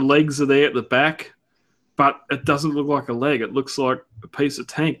that. Like the legs are there at the back, but it doesn't look like a leg. It looks like a piece of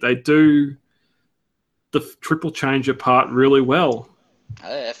tank. They do the triple changer part really well.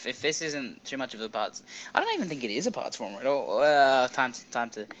 If this isn't too much of a parts, I don't even think it is a parts former at all. Time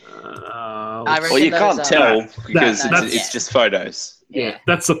to. Well, you can't tell because it's just photos. Yeah,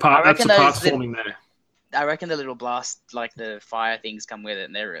 that's the part. That's the parts forming there. I reckon the little blast, like the fire things, come with it,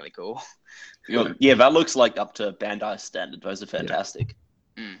 and they're really cool. Yeah, that looks like up to Bandai standard. Those are fantastic.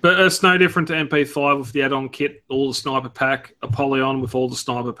 Yeah. But it's no different to MP5 with the add-on kit, all the sniper pack, Apollyon with all the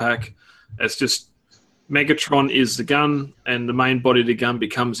sniper pack. It's just Megatron is the gun, and the main body of the gun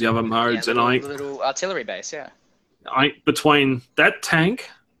becomes the other modes. The little artillery base, yeah. Between that tank,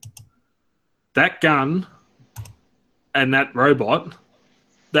 that gun, and that robot,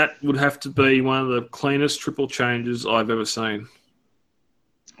 that would have to be one of the cleanest triple changes I've ever seen.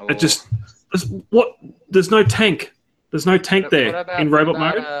 Oh. There's no tank. There's no tank there in robot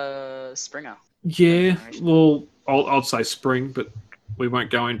mode. Springer. Yeah, well, I'll say Spring, but we won't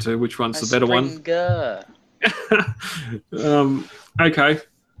go into which one's the better one. Okay,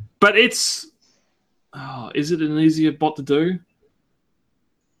 but it's. Oh, is it an easier bot to do?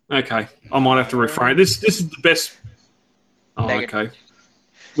 Okay, I might have to refrain. This is the best. Oh, okay.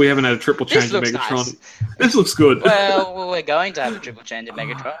 We haven't had a triple change of Megatron. Nice. This looks good. Well, we're going to have a triple change of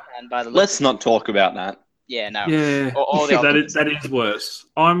Megatron, and by the let's not talk about that. Yeah, no. Yeah, all the that is worse.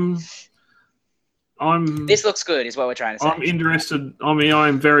 This looks good, is what we're trying to say. I'm interested. I mean, I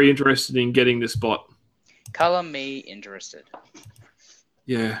am very interested in getting this bot. Color me interested.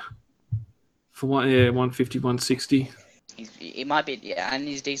 Yeah. For what? Yeah, 150, 160. He might be, yeah, and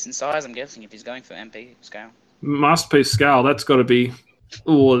he's decent size. I'm guessing if he's going for MP scale. Masterpiece scale. That's got to be.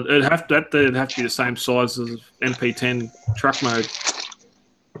 Oh, it'd have to be the same size as MP10 truck mode.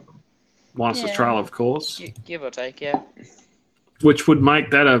 Minus the trailer, of course. Give or take, yeah. Which would make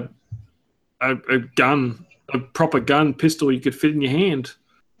that a gun, a proper gun pistol you could fit in your hand.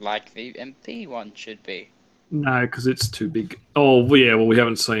 Like the MP one should be. No, because it's too big. Oh, yeah. Well, we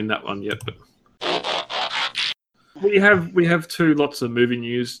haven't seen that one yet, but we have two lots of movie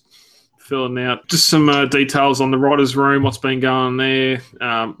news filling out. Just some details on the writers' room, what's been going on there.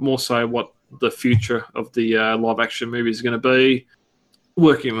 More so, what the future of the live-action movie is going to be.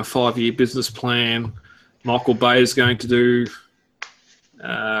 Working on a 5-year business plan. Michael Bay is going to do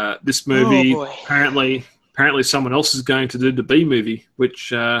this movie. Oh, boy. Apparently, someone else is going to do the B movie.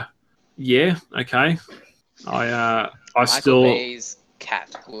 Which, yeah, okay. Michael Bay's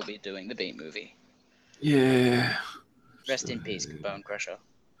cat will be doing the B movie. Yeah. Rest in peace, Bone Crusher.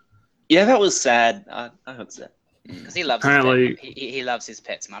 Yeah, that was sad. I heard that. Because he loves apparently his pet. He loves his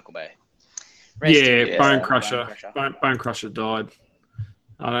pets, Michael Bay. Bone Crusher. Bone Crusher died.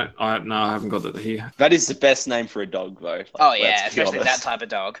 I haven't got that here. That is the best name for a dog, though. Like, oh yeah, especially that type of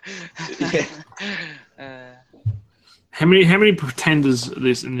dog. Yeah. How many pretenders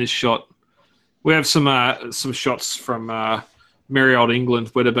in this shot? We have some shots from merry old England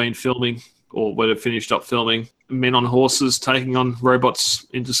where they've been filming, or where they've finished up filming. Men on horses taking on robots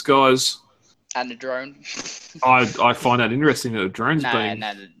in disguise. And a drone. I find that interesting that a drone's being.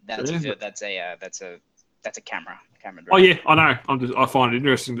 No, that's a camera. Drone. Oh yeah, I know. I find it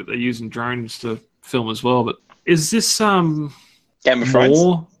interesting that they're using drones to film as well. But is this Game of Thrones?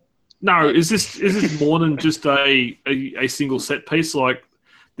 more? No, is this more than just a single set piece? Like,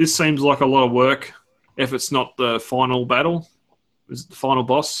 this seems like a lot of work if it's not the final battle. Is it the final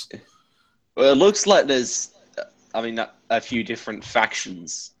boss? Well, it looks like there's, a few different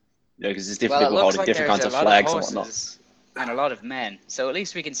factions. Because there's different people holding different kinds of flags and whatnot. And a lot of men. So at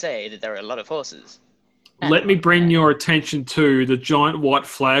least we can say that there are a lot of horses. Let me bring your attention to the giant white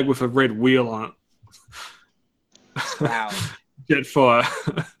flag with a red wheel on it. Wow. Jetfire.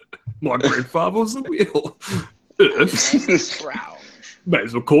 My grandfather was the wheel. Earth. Wow. May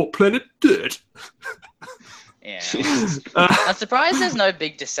as well call it planet Dirt. Yeah. I'm surprised there's no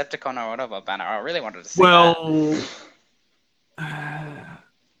big Decepticon or whatever banner. I really wanted to see that.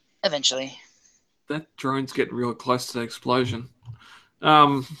 Eventually. That drone's getting real close to the explosion.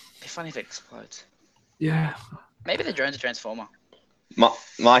 It'd be funny if it explodes. Yeah. Maybe the drone's a transformer.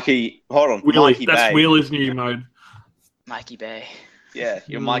 Mikey, hold on. Wheelie, Mikey that's Bay. Wheelie's new mode. Mikey Bay. Yeah,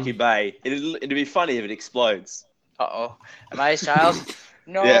 you're Mikey Bay. It'd be funny if it explodes. Uh-oh. Am I his child?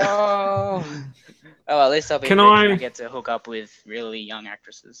 No. Yeah. Oh, at least I'll be I get to hook up with really young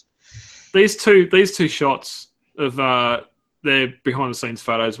actresses. These two shots of their behind the scenes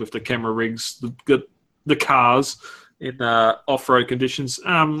photos with the camera rigs, the cars in off-road conditions.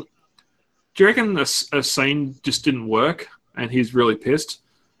 Do you reckon a scene just didn't work and he's really pissed?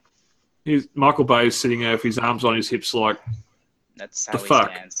 Michael Bay is sitting there with his arms on his hips like, that's how the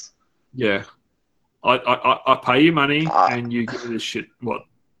fuck? Stands. Yeah. I pay you money and you give me this shit. What?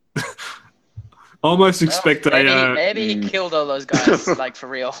 I almost expect maybe he killed all those guys, like, for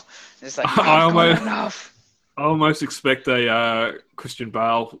real. It's like, enough. I almost expect a Christian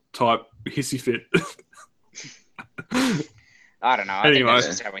Bale type hissy fit. I don't know. I think that's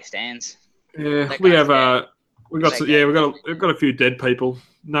just how he stands. Yeah, we've got a few dead people.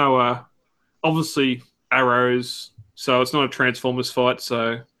 No, obviously arrows. So it's not a Transformers fight.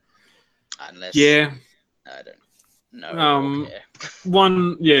 So unless I don't know.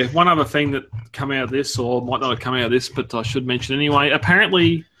 One other thing that come out of this, or might not have come out of this, but I should mention anyway.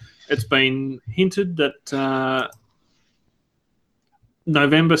 Apparently, it's been hinted that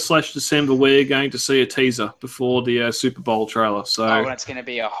November/December, we're going to see a teaser before the Super Bowl trailer. So it's going to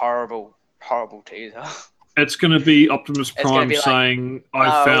be a horrible, horrible teaser. It's going to be Optimus It's gonna Prime be like, saying,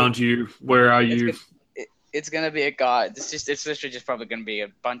 "I found you. Where are you?" It's going to be a guy. It's literally just probably going to be a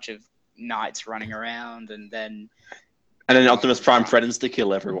bunch of knights running around, and then Optimus Prime threatens to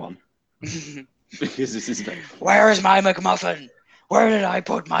kill everyone because this is. Where is my McMuffin? Where did I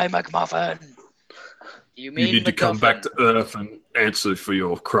put my McMuffin? You need to come back to Earth and answer for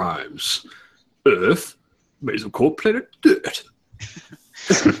your crimes. Earth, Mason Court planet dirt.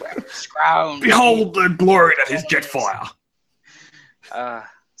 Scrounge. Behold the glory that is Jetfire.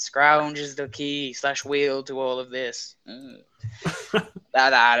 Scrounge is the key / wheel to all of this.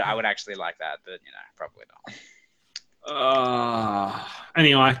 That I would actually like that, but probably not.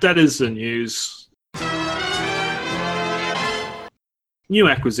 Anyway, that is the news. New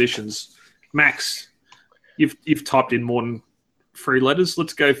acquisitions. Max, you've typed in more than 3 letters.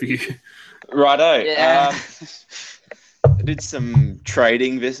 Let's go for you. Righto. Yeah. I did some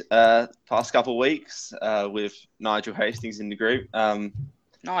trading this past couple of weeks with Nigel Hastings in the group.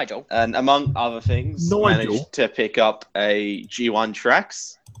 Nigel. And among other things, managed to pick up a G1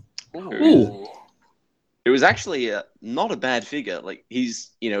 Trax. Ooh. It was actually not a bad figure. Like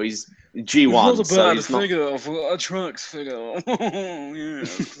he's G1. It's not a so bad he's figure for a Trax figure.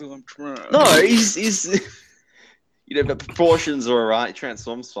 No, he's the proportions are alright.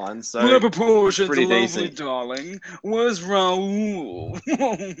 Transforms fine. So the proportions pretty are lovely, decent. darling. Where's Raoul?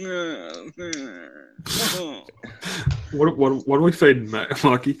 What are we feeding,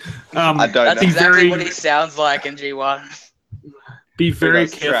 Mikey? I don't That's know. exactly what he sounds like in G1. Be very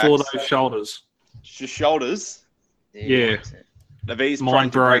those careful of Trax. those shoulders. Just shoulders. Yeah. Are these Mine prone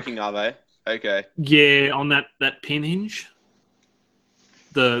to broke. breaking, are they? Okay. Yeah, on that pin hinge.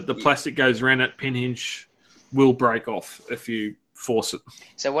 The plastic goes around that pin hinge will break off if you force it.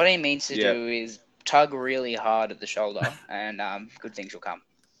 So what he means to do is tug really hard at the shoulder, and good things will come.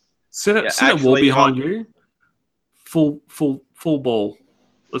 See that wall behind you? Full ball.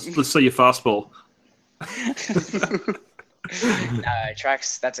 Let's see your fastball. No,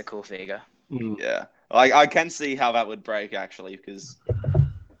 Trax, that's a cool figure. Yeah. I can see how that would break actually because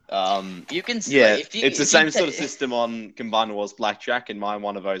You can it's the same sort of system on Combiner Wars Blackjack, and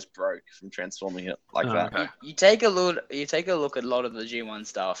one of those broke from transforming it like that. Okay. You take a look at a lot of the G1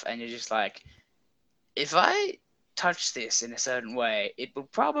 stuff, and you're just like, if I touch this in a certain way, it will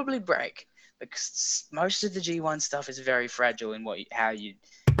probably break because most of the G1 stuff is very fragile in how you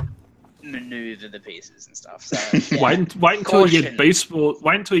maneuver the pieces and stuff. So yeah. Wait until you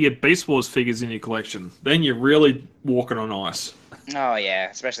get Beast Wars figures in your collection. Then you're really walking on ice. Oh yeah,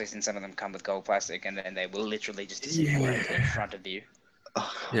 especially since some of them come with gold plastic, and then they will literally just disintegrate in front of you.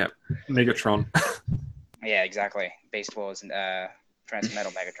 Yeah, Megatron. Yeah, exactly. Beast Wars and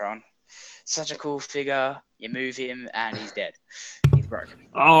Transmetal Megatron. Such a cool figure. You move him, and he's dead. He's broken.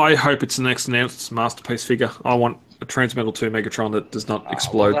 Oh, I hope it's the next announced Masterpiece figure. I want a Transmetal 2 Megatron that does not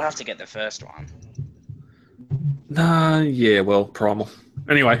explode. We'll have to get the first one. Well, Primal.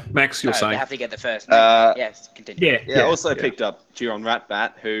 Anyway, Max, you're saying. You have to get the first. Yes, continue. Yeah. Also picked up Giron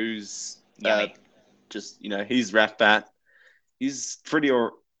Ratbat, who's Yummy. he's Ratbat. He's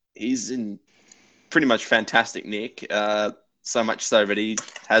in pretty much fantastic nick. So much so that he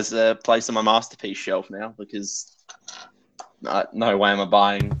has a place on my Masterpiece shelf now because no way am I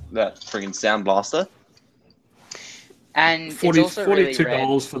buying that friggin' Sound Blaster. And it's also really $42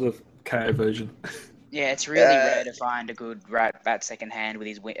 rare. for the KO version. Yeah, it's really rare to find a good Ratbat second hand with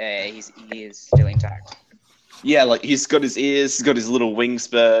his ears still intact. Yeah, like he's got his ears, he's got his little wing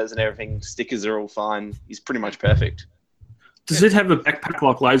spurs and everything. Stickers are all fine. He's pretty much perfect. Does it have a backpack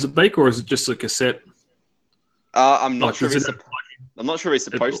like Laserbeak, or is it just a cassette? I'm not Like, sure. does I'm not sure he's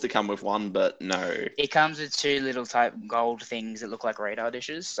supposed to come with one, but no. It comes with 2 little type gold things that look like radar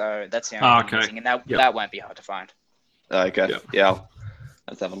dishes, so that's the only thing missing, and that won't be hard to find. Okay, yeah. I'll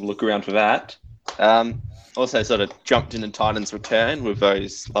have to have a look around for that. Also sort of jumped into Titan's Return with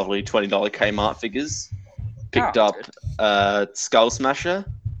those lovely $20 Kmart figures. Picked up Skull Smasher,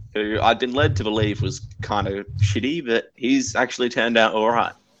 who I'd been led to believe was kind of shitty, but he's actually turned out all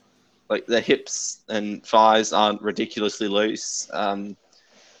right. Like the hips and thighs aren't ridiculously loose.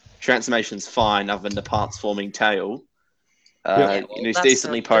 Transformation's fine, other than the parts forming tail. He's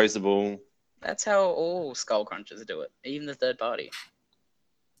decently poseable. That's how all Skull Crunchers do it, even the third party.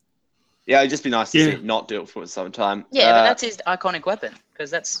 Yeah, it'd just be nice to see it not do it for some time. Yeah, but that's his iconic weapon.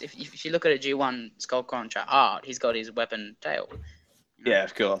 Because that's if you look at a G1 Skull Cruncher art, he's got his weapon tail. Yeah,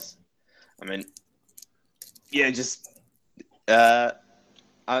 of course. I mean,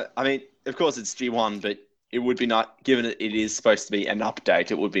 of course it's G1, but it would be not, given it is supposed to be an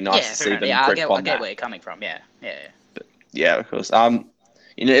update, it would be nice to see them I brick get on where that. you're coming from. Yeah. Yeah, of course. If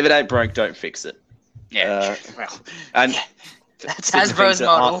it ain't broke, don't fix it. Yeah. Well, And that's speaking of Hasbro's things that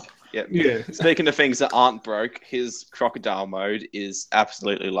model. aren't- Yeah. Yeah. Speaking of things that aren't broke, his crocodile mode is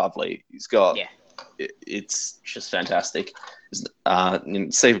absolutely lovely. He's got, it's just fantastic.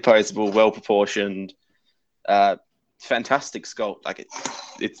 Superposable, well proportioned, fantastic sculpt. Like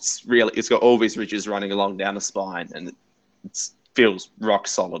it's got all these ridges running along down the spine, and it feels rock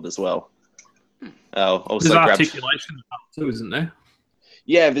solid as well. Also, there's articulation too, isn't there?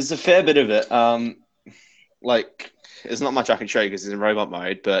 Yeah, there's a fair bit of it. There's not much I can show you because it's in robot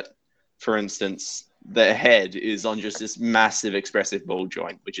mode, but for instance, the head is on just this massive expressive ball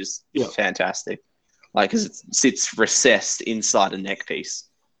joint, which is fantastic. Because it sits recessed inside a neck piece.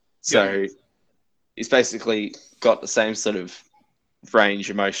 So it's basically got the same sort of range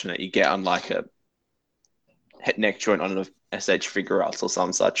of motion that you get on like a head neck joint on an SH figure arts or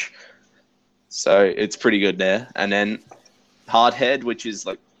some such. So it's pretty good there. And then hard head, which is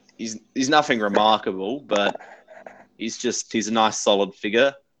like, he's nothing remarkable, but he's a nice solid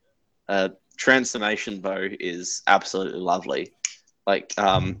figure. Transformation bow is absolutely lovely.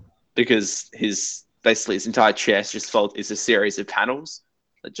 Because his entire chest is a series of panels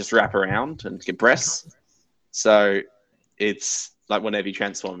that just wrap around and compress. So it's like whenever you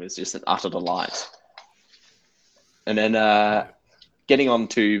transform, it's just an utter delight. And then getting on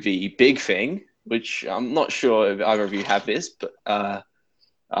to the big thing, which I'm not sure if either of you have this, but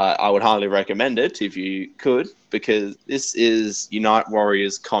I would highly recommend it if you could, because this is Unite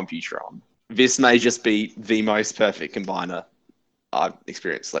Warriors Computron. This may just be the most perfect combiner I've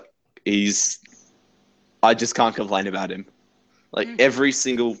experienced. I just can't complain about him. Every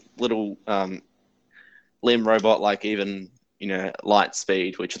single little limb robot, even light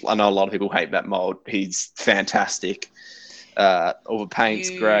speed, which I know a lot of people hate that mold. He's fantastic. All the paint's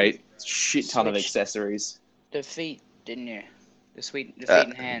great. Shit ton of accessories. The feet, didn't you? The feet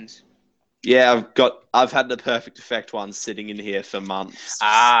and hands. Yeah, I've had the perfect effect one sitting in here for months.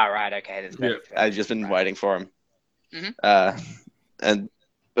 Ah, right, okay. I've just been waiting for him. Mm-hmm.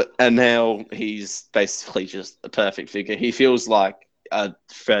 And now he's basically just a perfect figure. He feels like a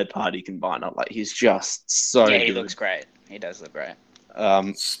third-party combiner. He's just so good. He looks great. He does look great.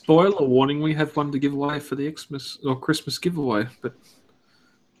 Spoiler warning: we have one to give away for the Xmas or Christmas giveaway, but.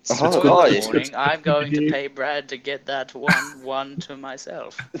 Warning, I'm going to pay Brad to get that one to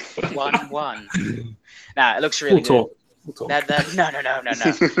myself. 1-1. Nah, it looks really good. We'll talk.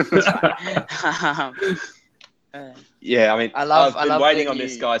 No. Yeah, I mean, I've been waiting on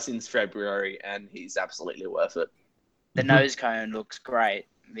this new- guy since February, and he's absolutely worth it. The nose cone looks great.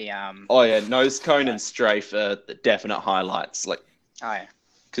 Nose cone and strafe are the definite highlights.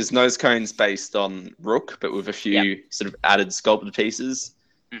 Because nose cone's based on Rook, but with a few sort of added sculpted pieces.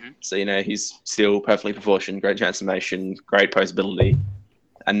 Mm-hmm. So he's still perfectly proportioned, great transformation, great posability,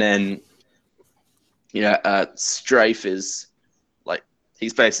 and then strafe is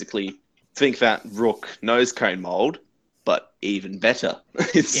he's basically think that Rook nose cone mold, but even better.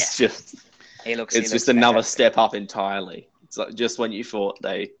 It's just another step up entirely. It's just when you thought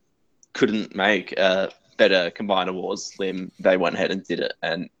they couldn't make a better Combiner Wars limb, they went ahead and did it,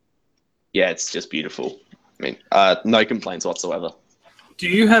 and it's just beautiful. I mean, no complaints whatsoever. Do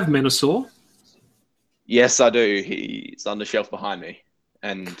you have Menasor? Yes, I do. He's on the shelf behind me,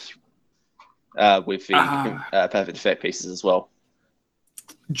 and with the perfect effect pieces as well.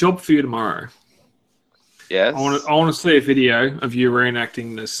 Job for you tomorrow. Yes. I want to see a video of you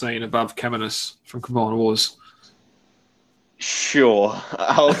reenacting the scene above Caminus from Combiner Wars. Sure.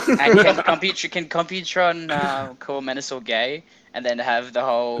 And can Computron call Menasor gay and then have the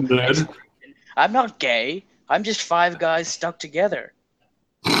whole... Nerd. I'm not gay. I'm just 5 guys stuck together.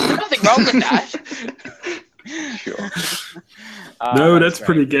 There's nothing wrong with that. Sure. No, that's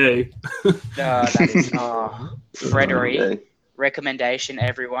pretty gay. No, that is... Frederick. Okay. Recommendation,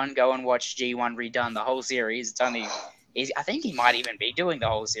 everyone. Go and watch G1 Redone, the whole series. I think he might even be doing the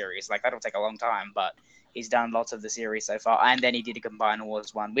whole series. That'll take a long time, but he's done lots of the series so far. And then he did a Combiner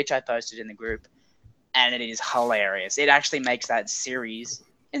Wars one, which I posted in the group. And it is hilarious. It actually makes that series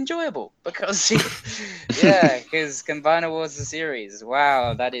enjoyable because Combiner Wars the series.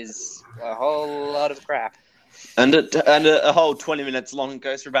 Wow, that is a whole lot of crap. And a whole 20 minutes long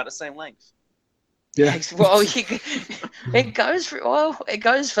goes for about the same length. Yeah. Well, it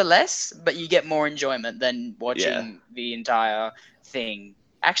goes for less, but you get more enjoyment than watching the entire thing.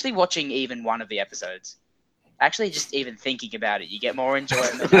 Actually, watching even one of the episodes. Actually, just even thinking about it, you get more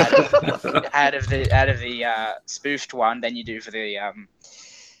enjoyment out of the spoofed one than you do for the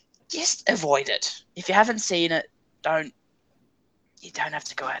just avoid it. If you haven't seen it, you don't have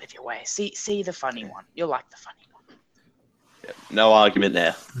to go out of your way. See the funny one. You'll like the funny one. Yeah, no argument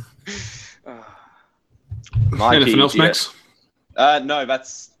there. Mikey, anything else, Max? No,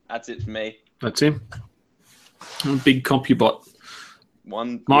 that's it for me. That's him. Big CompuBot.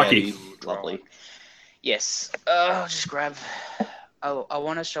 One, Mikey. Yeah, lovely. Yes. I'll just grab. I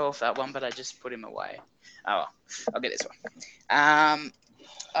want to show off that one, but I just put him away. Oh, well, I'll get this one.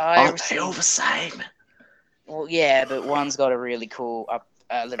 Aren't they all the same? Well, yeah, but one's got a really cool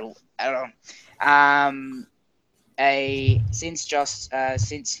little add-on.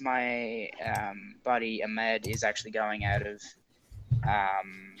 Since my buddy Ahmed is actually going out of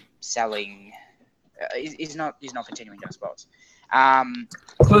selling, he's not continuing doing spots.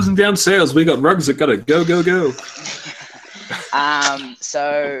 Closing down sales. We got rugs that gotta go.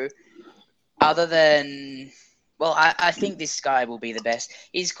 So other than, well, I think this guy will be the best.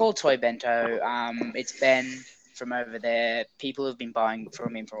 He's called Toy Bento. It's Ben from over there. People have been buying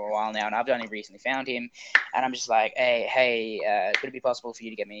from him for a while now, and I've only recently found him. And I'm just like, hey, could it be possible for you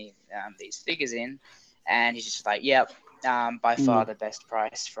to get me these figures in? And he's just like, yep, by far the best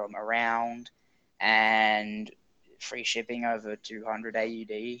price from around, and free shipping over 200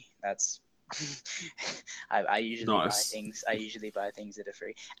 AUD. That's I usually buy things. I usually buy things that are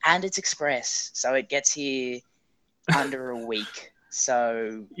free, and it's express, so it gets here under a week.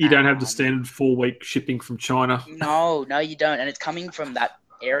 So you don't have the standard 4-week shipping from China. No, you don't, and it's coming from that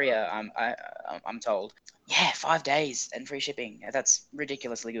area. I'm told. Yeah, 5 days and free shipping. That's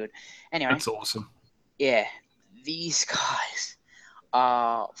ridiculously good. Anyway, that's awesome. Yeah, these guys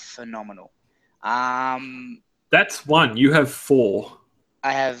are phenomenal. That's one. You have 4.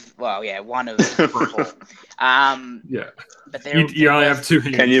 I have, one of 4. Yeah. But you only have 2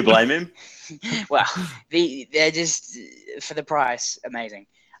 hands. Can you blame him? Well, they're just, for the price, amazing.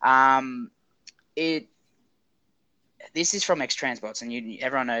 This is from X-Transbots, and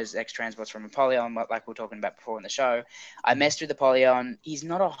everyone knows X-Transbots from Apollyon, like we were talking about before in the show. I messed with Apollyon. He's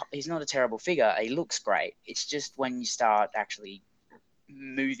not a terrible figure. He looks great. It's just when you start actually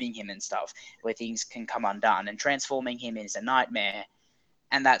moving him and stuff where things can come undone, and transforming him is a nightmare.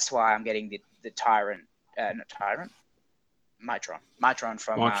 And that's why I'm getting the Mitron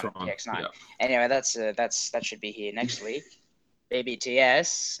from PX9. Yeah. Anyway, that should be here next week.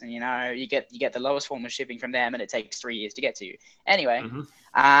 BBTS, and you get the lowest form of shipping from them, and it takes 3 years to get to you. Anyway,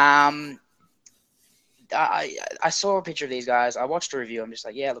 I saw a picture of these guys. I watched a review. I'm just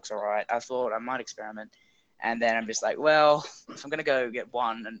like, yeah, it looks all right. I thought I might experiment, and then I'm just like, well, if I'm gonna go get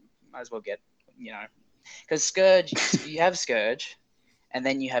one, and might as well get, because Scourge, you have Scourge, and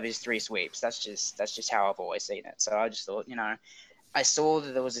then you have his 3 sweeps. That's just how I've always seen it. So I just thought, I saw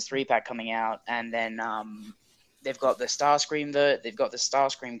that there was a 3-pack coming out, and then they've got the Starscream they've got the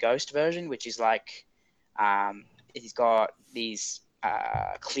Starscream Ghost version, which is like, he's got these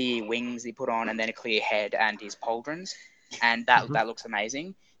clear wings they put on, and then a clear head and his pauldrons, and that looks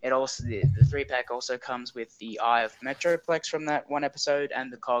amazing. It also, the 3-pack also comes with the Eye of Metroplex from that one episode,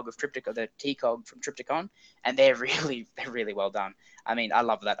 and the cog of Triptychon, the T-cog from Triptychon, and they're really well done. I mean, I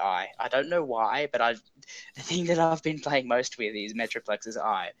love that eye. I don't know why, but the thing that I've been playing most with is Metroplex's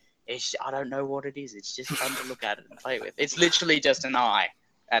eye. I don't know what it is. It's just fun to look at it and play with. It's literally just an eye,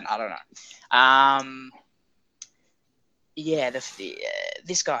 and I don't know.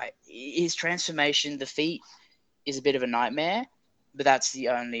 This guy, his transformation, the feet is a bit of a nightmare, but that's the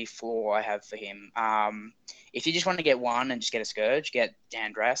only flaw I have for him. If you just want to get one and just get a Scourge, get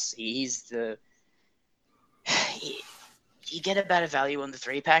Dandras. You get a better value on the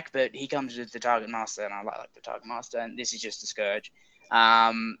 3-pack, but he comes with the Target Master, and I like the Target Master, and this is just a Scourge.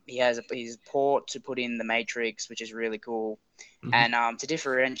 He has his port to put in the Matrix, which is really cool. And to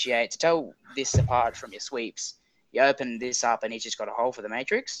differentiate, to tell this apart from your sweeps, you open this up and he's just got a hole for the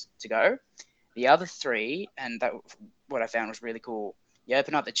Matrix to go. The other 3, and what I found was really cool, you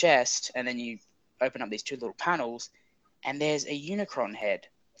open up the chest and then you open up these 2 little panels, and there's a Unicron head,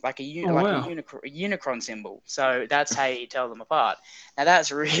 like a Unicron symbol. So that's how you tell them apart. Now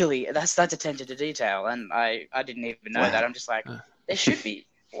that's attention to detail, and I didn't even know that. I'm just like, there should be.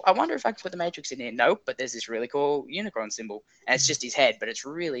 I wonder if I could put the Matrix in here. Nope, but there's this really cool Unicron symbol, and it's just his head, but it's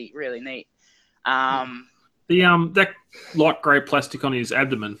really, really neat. That light grey plastic on his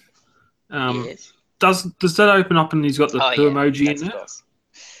abdomen. Yes. Does that open up and he's got the poo emoji in there?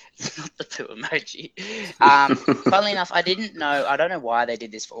 It's not the poo emoji. Funnily enough, I don't know why they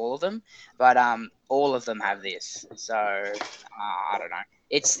did this for all of them, but all of them have this. So I don't know.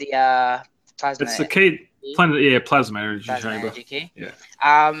 It's the plasma. It's the key. Plasma energy chamber. Key. Yeah.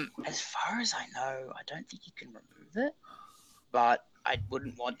 As far as I know, I don't think you can remove it, but I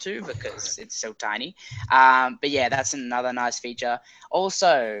wouldn't want to because it's so tiny. But yeah, that's another nice feature.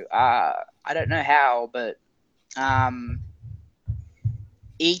 Also, I don't know how, but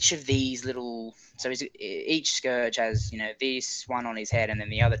each of these little, so each Scourge has, this one on his head and then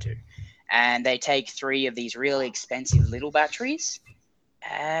the other two. And they take 3 of these really expensive little batteries,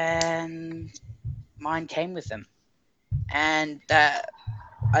 and mine came with them. And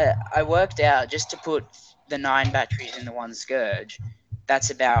I worked out, just to put the 9 batteries in the one Scourge, that's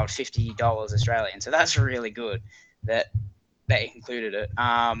about $50 Australian. So that's really good that they included it.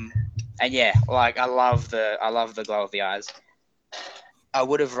 And yeah, like I love the glow of the eyes. I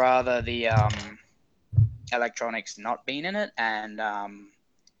would have rather the electronics not been in it and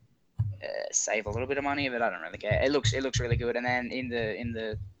save a little bit of money, but I don't really care. It looks really good. And then in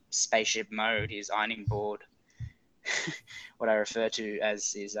the spaceship mode, his ironing board, what I refer to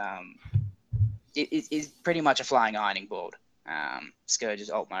as is is pretty much a flying ironing board. Scourge's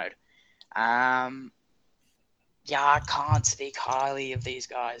alt mode. Yeah, I can't speak highly of these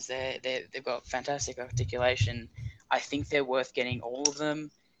guys. They've got fantastic articulation. I think they're worth getting all of them.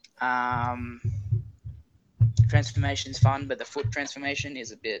 Transformation's fun, but the foot transformation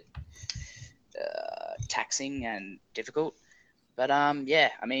is a bit taxing and difficult. But yeah,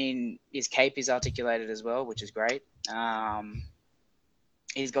 I mean, his cape is articulated as well, which is great.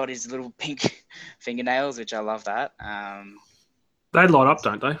 He's got his little pink fingernails, which I love that. They light up,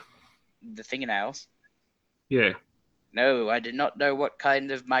 don't they? The fingernails? Yeah. No, I did not know what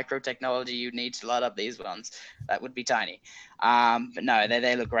kind of micro-technology you need to light up these ones. That would be tiny. But no,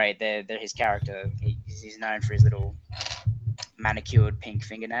 they look great. They're his character. He's known for his little manicured pink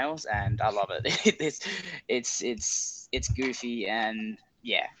fingernails, and I love it. It's goofy, and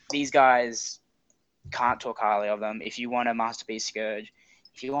yeah, these guys, can't talk highly of them. If you want a Masterpiece Scourge,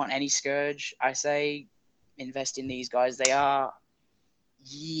 if you want any Scourge, I say invest in these guys. They are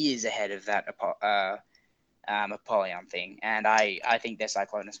years ahead of that Apollyon thing, and I think their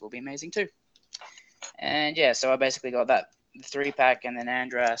Cyclonus will be amazing too. And yeah, so I basically got that 3-pack and then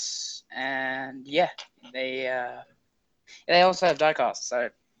Andras, and yeah, they also have diecast, so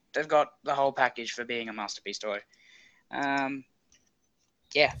they've got the whole package for being a Masterpiece toy.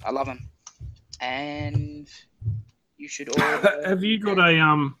 Yeah, I love them, and you should all. Have you got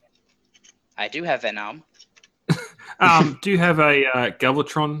a I do have Venom. Do you have a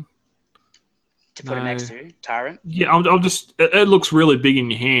Galvatron? To put it next to Tyrant? Yeah, I'm just. It looks really big in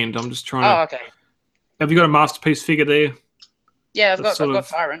your hand. I'm just trying to. Oh, okay. Have you got a Masterpiece figure there? Yeah, I've got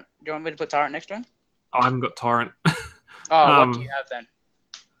Tyrant. Do you want me to put Tyrant next to him? I haven't got Tyrant. Oh, what do you have then?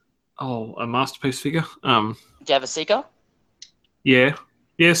 Oh, a Masterpiece figure. Do you have a Seeker? Yeah,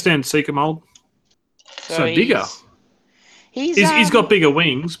 standard Seeker mold. So bigger. He's got bigger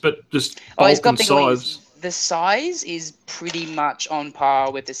wings, but just he's got bigger size. Wings. The size is pretty much on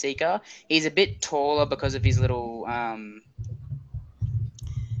par with the Seeker. He's a bit taller because of his little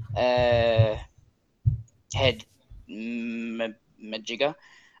head majigger.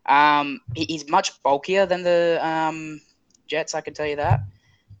 He's much bulkier than the Jets, I can tell you that.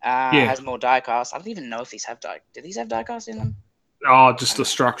 Has more diecast. I don't even know if these have die. Do these have diecast in them? Oh, just the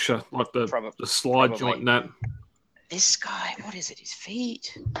structure, like the slide joint and that. This guy, what is it? His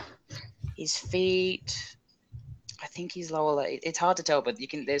feet. I think he's lower. It's hard to tell, but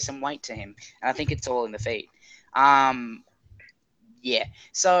there's some weight to him, and I think it's all in the feet. Yeah.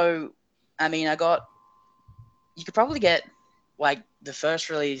 So, I mean, you could probably get, like, the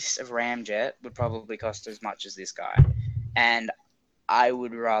first release of Ramjet would probably cost as much as this guy, and I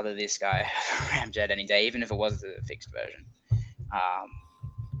would rather this guy have Ramjet any day, even if it was the fixed version.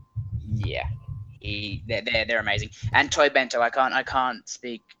 Yeah. They're amazing. And Toy Bento, I can't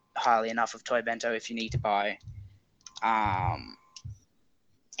speak highly enough of Toy Bento. If you need to buy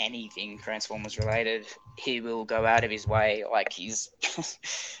anything Transformers related, he will go out of his way. Like, he's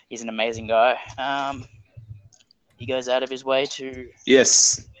an amazing guy. He goes out of his way to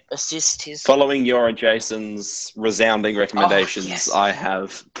assist his. Following your and Jason's resounding recommendations, I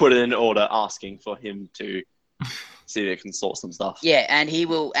have put in an order asking for him to see if he can sort some stuff. Yeah, and he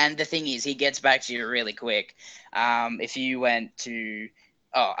will. And the thing is, he gets back to you really quick. If you went to,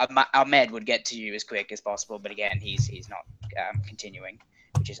 Ahmed would get to you as quick as possible, but again, he's not continuing,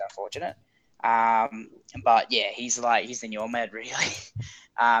 which is unfortunate. But yeah, he's the new Ahmed, really.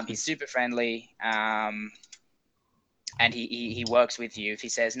 He's super friendly, and he works with you. If he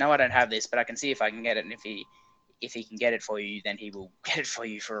says, no, I don't have this, but I can see if I can get it, and if he can get it for you, then he will get it for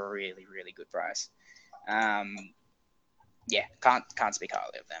you for a really, really good price. Yeah, can't speak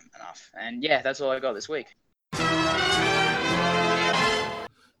highly of them enough. And yeah, that's all I got this week.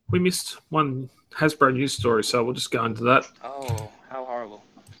 We missed one Hasbro news story, so we'll just go into that. Oh, How horrible.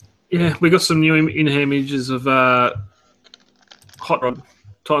 Yeah, we got some new in-hand images of Hot Rod,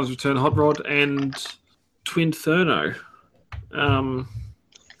 Titans Return Hot Rod, and Twinferno. I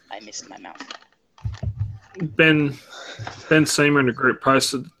missed my mouth. Ben Seamer in the group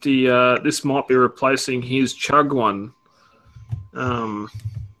posted this might be replacing his Chug one.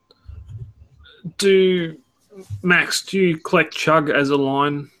 Do you collect Chug as a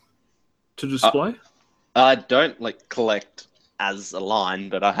line to display? I don't collect as a line,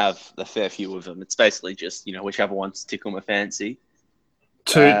 but I have a fair few of them. It's basically just whichever ones tickle my fancy.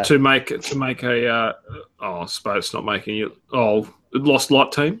 To make a I suppose not making it Lost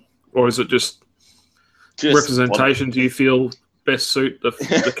Light team, or is it just representation? Do you feel best suit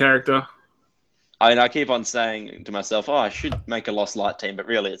the character? I keep on saying to myself, I should make a Lost Light team, but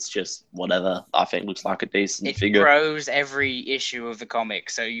really it's just whatever I think looks like a decent figure. It grows every issue of the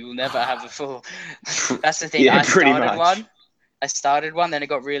comic, so you will never have a full... That's the thing. Yeah, I started one, then it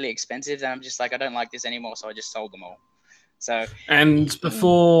got really expensive, then I'm just like, I don't like this anymore, so I just sold them all. So and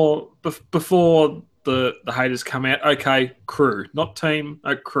before the haters come out, okay, crew, not team,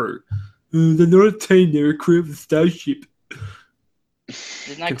 a crew. They're not a team, they're a crew of the starship.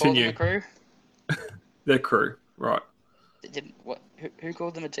 Didn't I call them a crew? They're crew, right. Who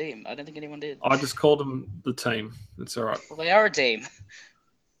called them a team? I don't think anyone did. I just called them the team. It's all right. Well, they are a team.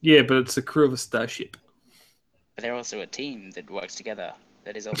 Yeah, but it's a crew of a starship. But they're also a team that works together.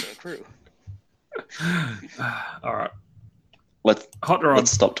 That is also a crew. All right.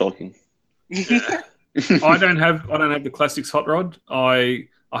 Let's stop talking. Yeah. I don't have the classics Hot Rod. I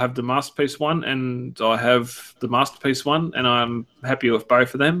have the Masterpiece one and I have the Masterpiece one, and I'm happy with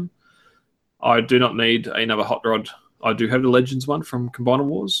both of them. I do not need another Hot Rod. I do have the Legends one from Combiner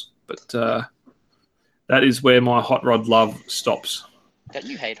Wars, but that is where my Hot Rod love stops. Don't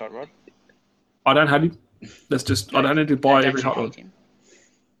you hate Hot Rod? I don't hate him. That's just I don't need to buy every Hot Rod.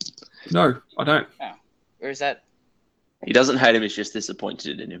 No, I don't. Oh. Or is that? He doesn't hate him. He's just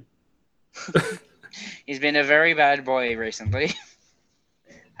disappointed in him. He's been a very bad boy recently.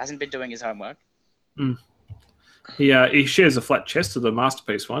 Hasn't been doing his homework. Mm. He shares a flat chest to the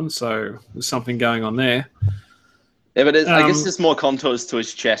Masterpiece one, so there's something going on there. Yeah, but I guess there's more contours to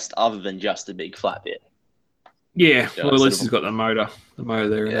his chest other than just a big flat bit. Yeah, well, at least he's got the motor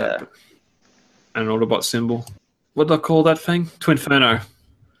there. Yeah. And an Autobot symbol. What do I call that thing? Twinferno.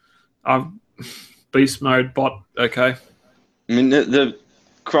 Beast mode bot. Okay. I mean, the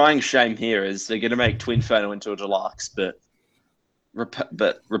crying shame here is they're going to make Twinferno into a deluxe, but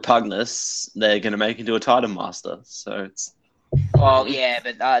Repugnus they're going to make into a Titan Master. So it's. Well, yeah,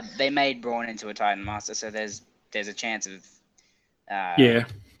 but they made Brawn into a Titan Master, so there's a chance of. Yeah.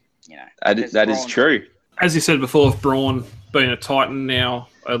 That is true. As you said before, with Brawn being a Titan now,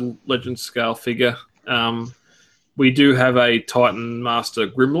 a Legend scale figure, we do have a Titan Master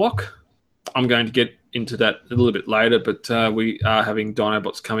Grimlock. I'm going to get into that a little bit later, but we are having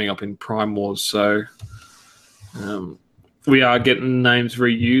Dinobots coming up in Prime Wars, so we are getting names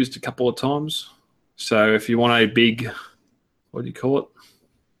reused a couple of times. So if you want a big, what do you call it?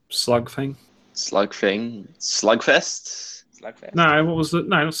 Slug thing? Slugfest? Slugfest? No, what was it?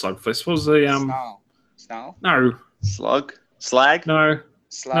 No, not Slugfest. What was the Snarl? No. Slug? Slag? No.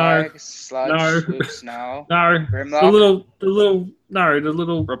 Slag? No. Sludge? No. Swoop, Snarl? No. Grimlock? The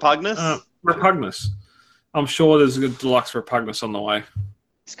little Repugnus? Repugnus. I'm sure there's a good deluxe Repugnus on the way.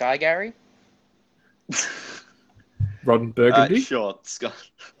 Sky Gary? Ron Burgundy? Sure, Scott.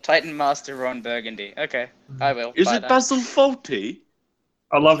 Titan Master Ron Burgundy. Okay, I will. Is it Basil Fawlty?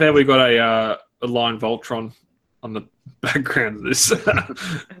 I love how we got a line Voltron on the background of this.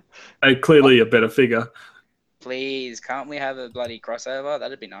 Clearly a better figure. Please, can't we have a bloody crossover?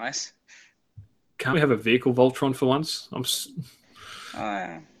 That'd be nice. Can't we have a vehicle Voltron for once?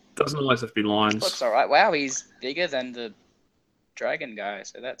 Doesn't always have to be lines. Looks alright. Wow, he's bigger than the dragon guy,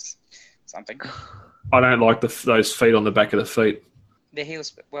 so that's something. I don't like those feet on the back of the feet. The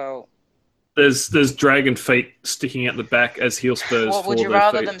heels, well... There's dragon feet sticking out the back as heel spurs. Well, would you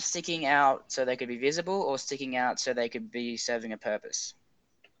rather them sticking out so they could be visible, or sticking out so they could be serving a purpose?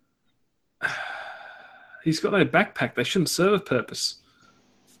 He's got no backpack. They shouldn't serve a purpose.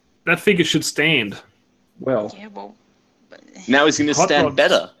 That figure should stand well. Yeah, well... Now he's going to stand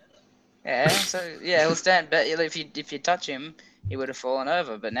better. Yeah, so he'll stand better. If you touch him, he would have fallen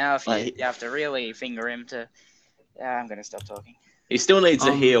over. But now if you have to really finger him to... I'm going to stop talking. He still needs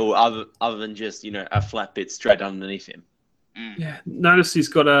a heel other than just, a flat bit straight underneath him. Mm. Yeah. Notice he's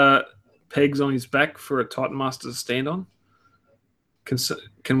got pegs on his back for a Titan Master to stand on.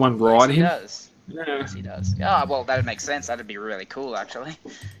 Can one ride him? He does. Yeah. Yes, he does. Yeah, well, that would make sense. That would be really cool, actually.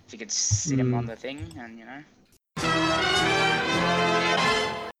 If you could sit him on the thing and,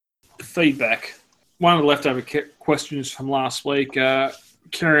 feedback. One of the leftover questions from last week,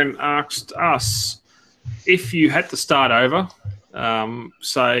 Karen asked us if you had to start over,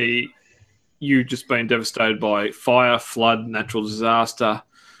 say you've just been devastated by fire, flood, natural disaster,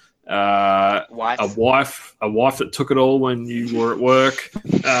 a wife that took it all when you were at work,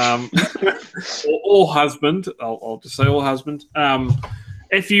 or husband. I'll just say or husband.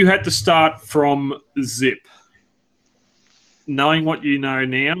 If you had to start from zip, knowing what you know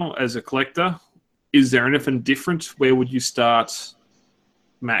now as a collector, is there anything different? Where would you start,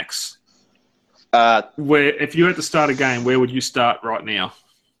 Max? Where if you had to start again, where would you start right now?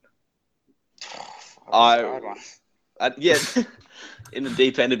 Yeah, in the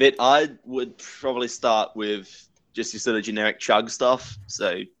deep end of it, I would probably start with just your sort of generic chug stuff.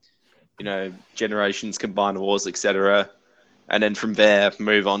 So, Generations, Combined Wars, etc. And then from there,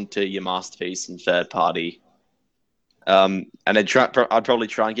 move on to your Masterpiece and third party. And then I'd probably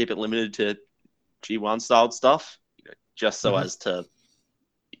try and keep it limited to G1 styled stuff, just so as to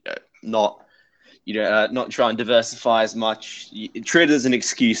not try and diversify as much. Treat it as an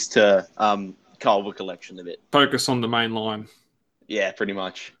excuse to Culver collection a bit. Focus on the main line. Yeah, pretty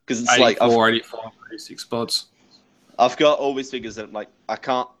much. Because it's 84, 85, 86 spots. I've got all these figures that I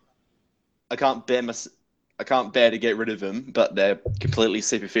can't bear to get rid of them, but they're completely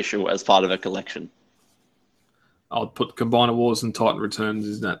superficial as part of a collection. I'd put Combiner Wars and Titan Returns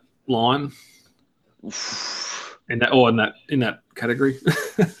in that line. In that category.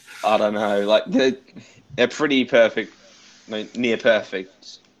 I don't know. They're pretty perfect, near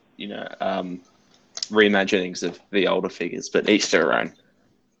perfect, reimaginings of the older figures, but each their own.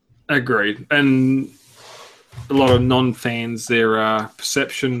 Agreed. And a lot of non-fans, their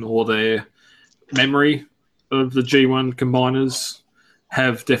perception or their memory of the G1 combiners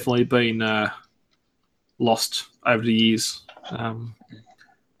have definitely been lost over the years.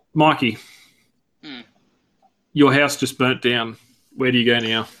 Mikey, your house just burnt down. Where do you go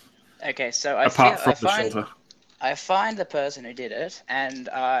now? Okay, so I find the person who did it, and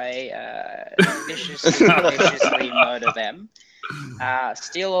I viciously murder them,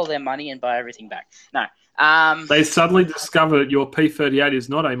 steal all their money, and buy everything back. No. They suddenly discover that your P38 is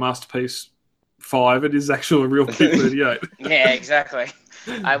not a Masterpiece 5; it is actually a real P38. Yeah, exactly.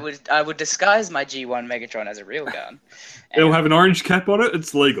 I would disguise my G1 Megatron as a real gun. It'll have an orange cap on it.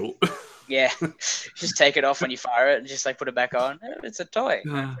 It's legal. Yeah, just take it off when you fire it, and just put it back on. It's a toy.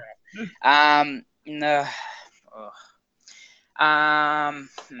 No. I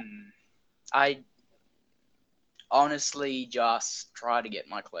honestly just try to get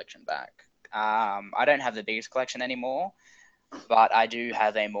my collection back. I don't have the biggest collection anymore, but I do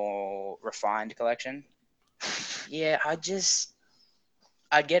have a more refined collection. Yeah,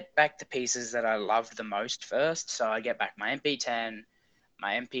 I get back the pieces that I loved the most first. So I get back my MP10,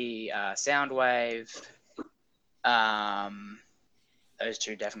 my MP Soundwave, those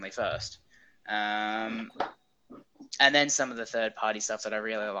two definitely first. And then some of the third-party stuff that I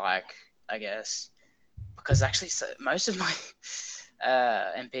really like, I guess. Because actually, most of my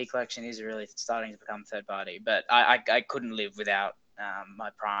MP collection is really starting to become third-party. But I couldn't live without my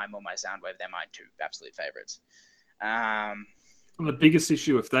Prime or my Soundwave. They're my two absolute favorites. The biggest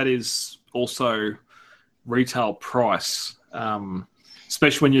issue with that is also retail price,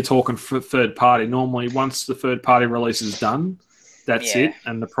 especially when you're talking for third-party. Normally, once the third-party release is done, that's it.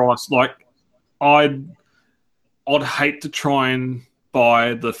 And the price, I'd hate to try and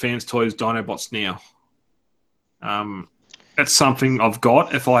buy the Fans Toys Dinobots now. That's something I've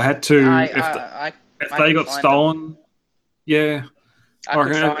got. If I had to, if they got stolen, yeah. I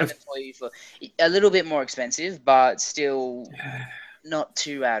could find it for you for a little bit more expensive, but still not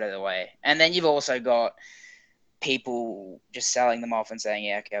too out of the way. And then you've also got people just selling them off and saying,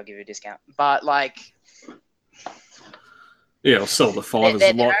 yeah, okay, I'll give you a discount. But yeah, I'll sell the 5 as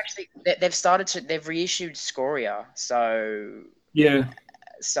a lot. They've reissued Scoria, so yeah.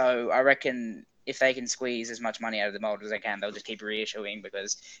 So I reckon if they can squeeze as much money out of the mold as they can, they'll just keep reissuing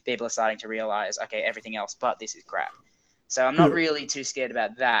because people are starting to realize, okay, everything else but this is crap. So I'm not really too scared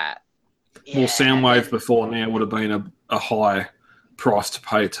about that. Yeah, well, Soundwave before now would have been a high price to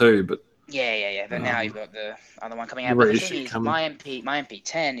pay too, but yeah. But now you've got the other one coming out. But the thing is, my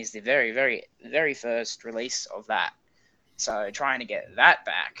MP10 is the very, very, very first release of that. So trying to get that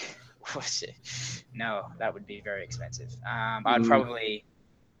back, no, that would be very expensive. I'd probably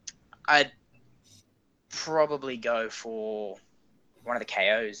go for one of the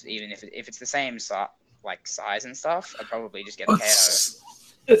KOs, even if it's the same size and stuff. I'd probably just get a KO.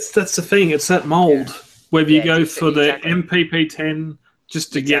 That's the thing. It's that mold. Yeah. Whether you go for the MPP10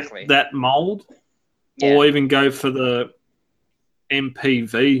 just to get that mold, or even go for the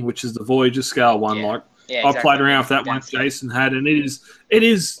MPV, which is the Voyager scale one. Yeah. Like Yeah, I exactly. played around with that one Jason had, and it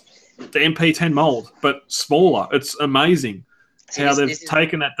is the MP10 mold, but smaller. It's amazing how they've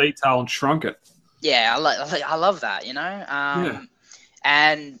taken that detail and shrunk it. Yeah, I love that, you know.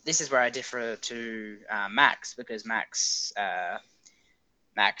 And this is where I differ to Max, because Max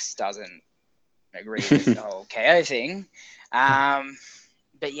doesn't agree with the whole KO thing.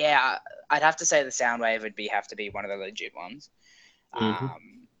 But yeah, I'd have to say the Soundwave would have to be one of the legit ones.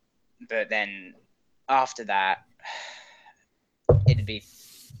 But then after that, it'd be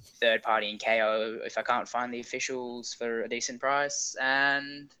third party and KO if I can't find the officials for a decent price.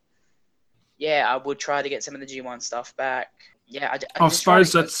 And yeah, I would try to get some of the G1 stuff back. Yeah, I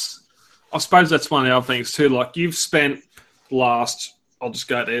suppose that's one of the other things too. Like you've spent I'll just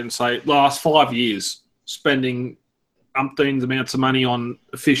go there and say last 5 years spending umpteen amounts of money on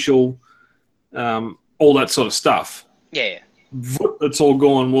official, all that sort of stuff. Yeah. It's all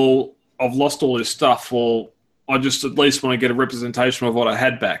gone. Well, I've lost all this stuff. Well, I just at least want to get a representation of what I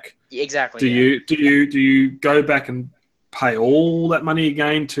had back. Exactly. Do you go back and pay all that money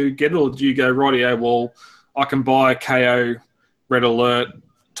again to get it, or do you go rightio? Well, I can buy a KO, Red Alert,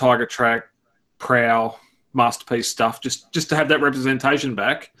 Tiger Track, Prowl, Masterpiece stuff just to have that representation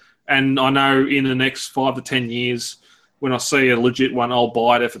back. And I know in the next 5 to 10 years, when I see a legit one, I'll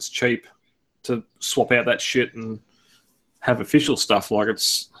buy it if it's cheap to swap out that shit and have official stuff. Like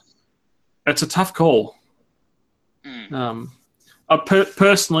it's a tough call.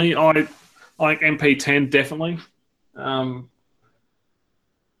 Personally, I like MP10 definitely. I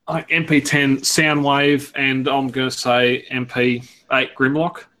like MP10 Soundwave, and I'm going to say MP8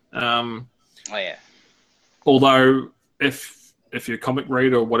 Grimlock. Yeah. Although, if you're a comic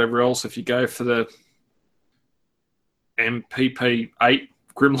reader or whatever else, if you go for the MPP8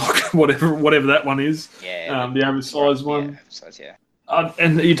 Grimlock, whatever that one is, the oversized one,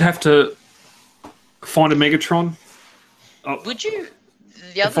 and you'd have to find a Megatron. Would you?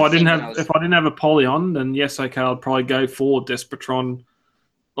 If I didn't have a Polyon, then yes, okay, I'd probably go for Despotron,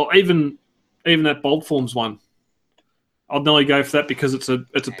 or even that Bolt Forms one. I'd nearly go for that because it's a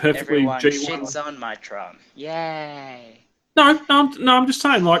perfectly Everyone G1. shits on my Tron. Yay! No, I'm just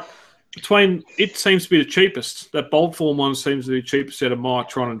saying, like, between it seems to be the cheapest. That Bolt Form one seems to be the cheapest out of my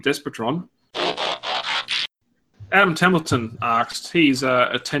Tron and Despotron. Adam Templeton asked, he's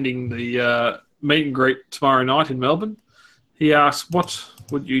attending the meet and greet tomorrow night in Melbourne. He asked, what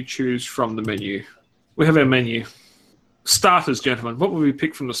would you choose from the menu? We have our menu. Starters, gentlemen. What would we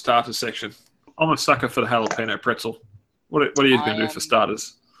pick from the starters section? I'm a sucker for the jalapeno pretzel. What are you going to do for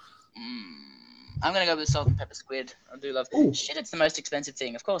starters? I'm going to go with salt and pepper squid. I do love it. Shit, it's the most expensive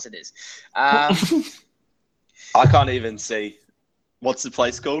thing. Of course it is. I can't even see. What's the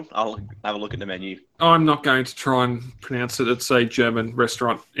place called? I'll have a look at the menu. I'm not going to try and pronounce it. It's a German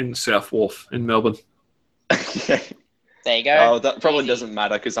restaurant in South Wharf in Melbourne. There you go. Oh, that probably doesn't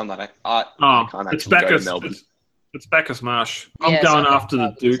matter because I'm not. I can't it's actually go to Melbourne. It's Bacchus Marsh. I'm going after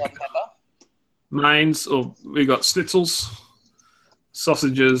the Duke. Mains, or we got schnitzels,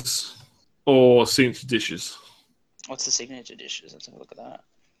 sausages, or signature dishes. What's the signature dishes? Let's have a look at that.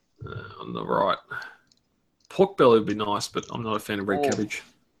 On the right. Pork belly would be nice, but I'm not a fan of red cabbage.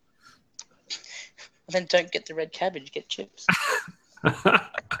 Then don't get the red cabbage, get chips.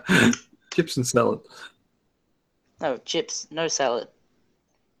 Chips and salad. No, chips, no salad.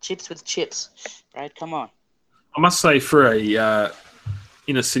 Chips with chips. Right, come on. I must say, for a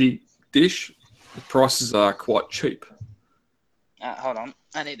inner city dish, the prices are quite cheap. Hold on.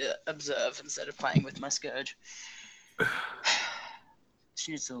 I need to observe instead of playing with my scourge.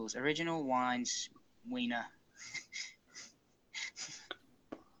 Schnitzels. Original wines. Wiener.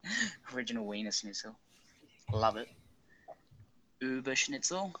 Original Wiener Schnitzel. Love it. Uber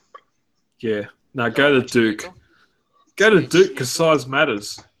Schnitzel. Yeah. No, go to Duke. Schnitzel. Go to Duke because size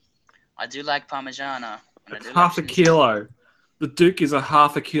matters. I do like Parmigiana. It's half a kilo. The Duke is a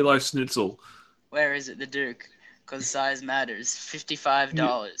half a kilo schnitzel. Where is it, the Duke? Because size matters.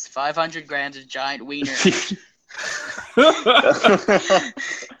 $55. 500 grams of giant wiener.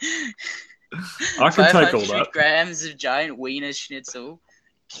 I can take all 500 that. grams of giant wiener schnitzel,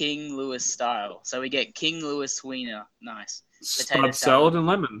 King Louis style. So we get King Louis wiener. Nice. Spud salad and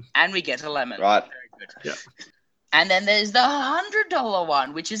lemon. And we get a lemon. Right. Very good. Yeah. And then there's the $100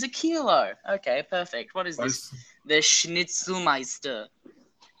 one, which is a kilo. Okay, perfect. What is this? The Schnitzelmeister.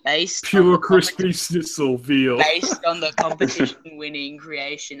 Pure crispy schnitzel veal. Based on the competition-winning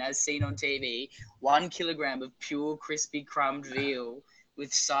creation as seen on TV, 1 kilogram of pure crispy crumbed veal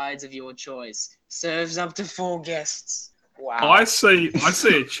with sides of your choice. Serves up to 4 guests. Wow. I see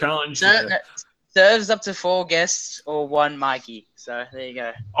a challenge there. Serves up to 4 guests or 1 Mikey. So there you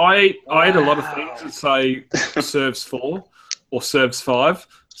go. I ate a lot of things that say serves 4 or serves 5.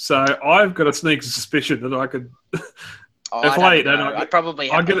 So I've got a sneaky suspicion that I could. I'd probably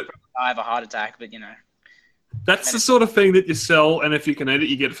have a heart attack, but That's the sort of thing that you sell, and if you can eat it,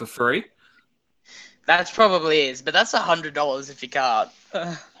 you get it for free. That probably is, but that's $100 if you can't.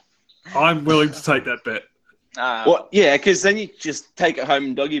 I'm willing to take that bet. Well, yeah, because then you just take it home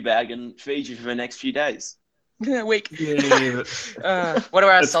in doggy bag and feed you for the next few days. Week. Yeah. What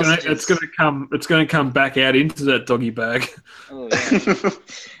are our sausages? It's going to come back out into that doggy bag. Oh, yeah.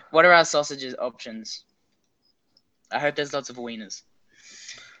 What are our sausages options? I hope there's lots of wieners.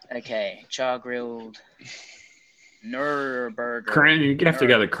 Okay, char grilled, Nürburger. You have to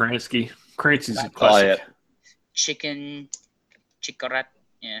go to Kransky. Kransky's a classic. Oh, yeah. Chicken, chicorat,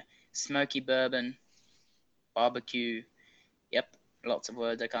 smoky bourbon, barbecue. Yep, lots of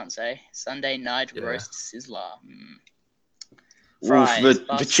words I can't say. Sunday night roast sizzler. Fries.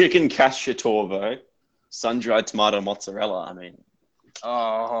 The chicken cacciatore, though. Sun-dried tomato mozzarella. I mean.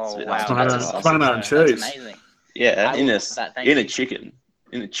 Oh, wow. That's and cheese. That's amazing. Yeah, in a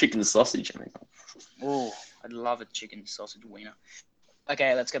chicken sausage. I mean. Oh, I'd love a chicken sausage wiener.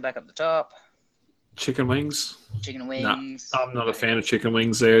 Okay, let's go back up the top. Chicken wings. Chicken wings. No, I'm not a fan of chicken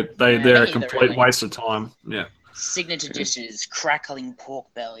wings. They're a complete waste of time. Yeah. Signature dishes: crackling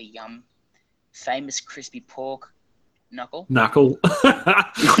pork belly, yum. Famous crispy pork knuckle.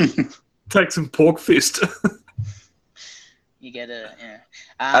 Take some pork fist. You get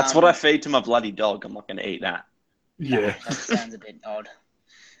That's what I feed to my bloody dog. I'm not going to eat that. Yeah. That sounds a bit odd.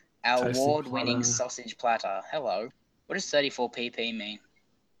 Our award-winning sausage platter. Hello. What does 34 pp mean?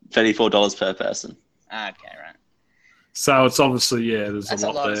 $34 per person. Okay, right. So it's obviously there's That's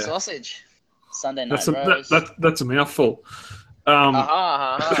a lot there. Of sausage. Sunday night roast. That's a mouthful. A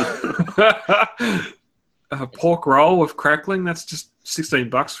pork roll with crackling. That's just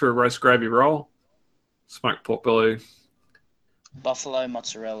 $16 for a roast gravy roll. Smoked pork belly. Buffalo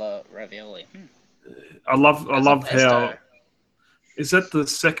mozzarella ravioli. I love how. Is that the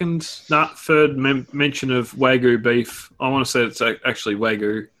third mention of Wagyu beef? I want to say it's actually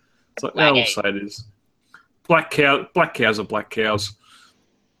Wagyu. It's like, I'll say it is. Black cows are black cows.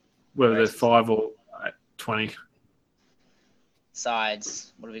 Whether they're 5 or 20.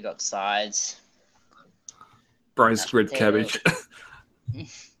 Sides. What have we got? Sides. Braised red cabbage.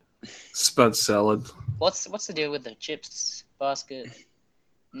 Spud salad. What's the deal with the chips basket?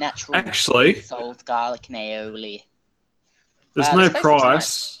 Natural salt, garlic, aioli. There's no price.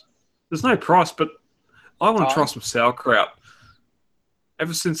 Nice. There's no price, but I want to try some sauerkraut.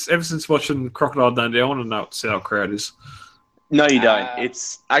 Ever since watching Crocodile Dundee, I want to know what sauerkraut is. No, you don't.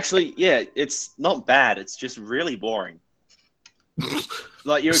 It's actually, it's not bad. It's just really boring.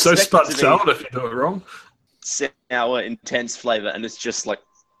 Like you're so spud salad if you do it wrong. Sour, intense flavor, and it's just like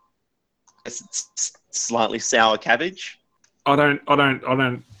it's slightly sour cabbage. I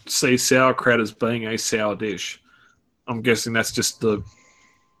don't see sauerkraut as being a sour dish. I'm guessing that's just the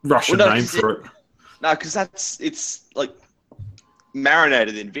Russian name for it. No, because it's like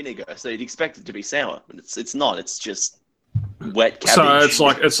marinated in vinegar, so you'd expect it to be sour, but it's not. It's just wet cabbage. So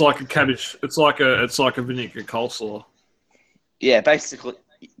it's like a cabbage. It's like a vinegar coleslaw. Yeah, basically,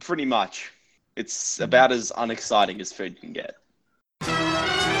 pretty much. It's about as unexciting as food can get.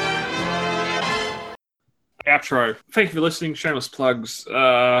 Outro. Thank you for listening. Shameless plugs.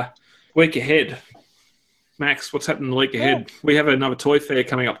 Week ahead. Max, what's happening the week ahead? We have another toy fair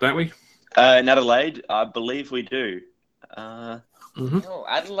coming up, don't we? In Adelaide, I believe we do. Oh,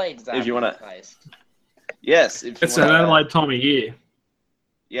 Adelaide's if you want to. Place. Yes. It's an Adelaide time of year.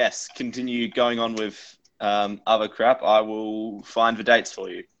 Yes. Continue going on with other crap. I will find the dates for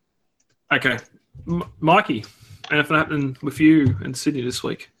you. Okay. Mikey, anything happening with you in Sydney this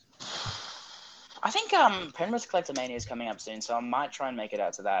week? I think Penrith Collectomania is coming up soon, so I might try and make it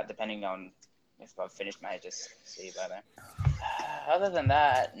out to that, depending on if I've finished my HSC by then. Other than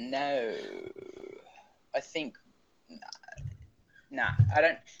that, no. I think... Nah, I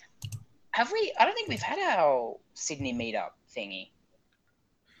don't... Have we... I don't think we've had our Sydney meetup thingy.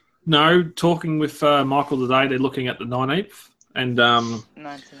 No, talking with Michael today, they're looking at the 19th. And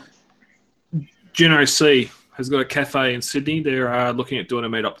 19th. Geno C has got a cafe in Sydney. They're looking at doing a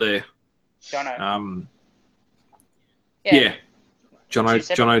meetup there. Jono. Yeah.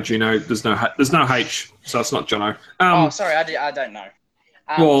 Jono, Gino. There's no H, so it's not Jono. Sorry, I don't know.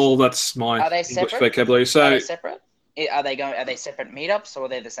 Well, that's my are they English separate? vocabulary. So are they separate? Are they separate meetups or are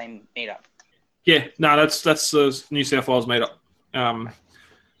they the same meetup? Yeah, no, that's the New South Wales meetup.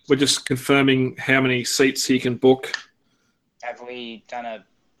 We're just confirming how many seats he can book. Have we done a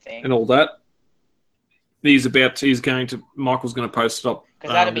thing? And all that. Michael's going to post it up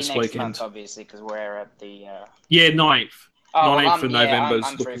Because that'll be this next weekend. month, obviously, because we're at the... 9th. Oh, 9th of November.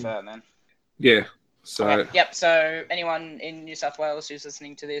 I'm free for that, then. Yeah. So. Okay. Yep. So anyone in New South Wales who's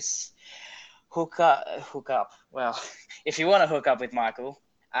listening to this, hook up. Well, if you want to hook up with Michael,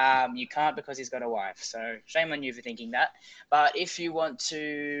 you can't because he's got a wife. So shame on you for thinking that. But if you want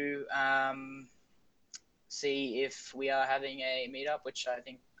to see if we are having a meetup, which I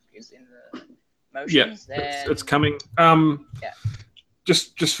think is in the motions, then it's coming.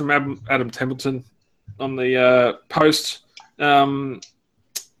 Just from Adam Templeton on the post.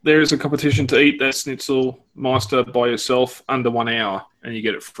 There is a competition to eat that Schnitzel Meister by yourself under 1 hour, and you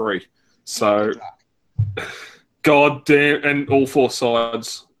get it free. So, God damn, and all 4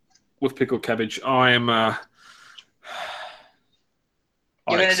 sides with pickled cabbage. I am. You're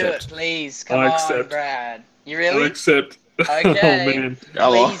gonna do it, please. Come on, Brad. You really? I accept. Okay. Oh, man.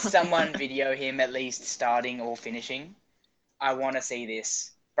 Please, someone video him at least starting or finishing. I want to see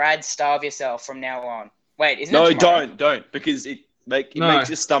this. Brad, starve yourself from now on. Wait, isn't it tomorrow? don't, because it makes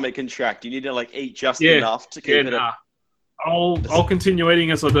your stomach contract. You need to eat just enough to keep it. I'll continue eating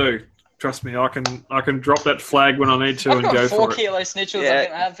as I do. Trust me, I can drop that flag when I need to and go for it. I've got 4 kilo schnitzels I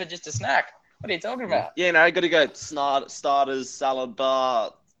can have for just a snack. What are you talking about? Yeah, no, you got to go starters, salad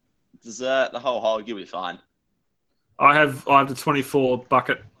bar, dessert, the whole hog. You'll be fine. I have the 24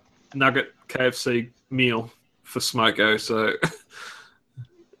 bucket nugget KFC meal for Smoko, so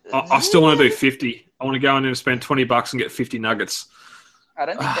I still want to do 50. I want to go in and spend $20 and get 50 nuggets. I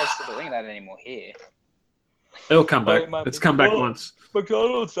don't think they're still doing that anymore here. It'll come back. It's come back once.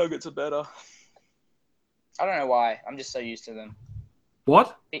 McDonald's nuggets are better. I don't know why. I'm just so used to them.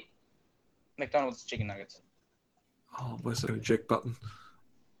 What? McDonald's chicken nuggets. Oh, where's the eject button?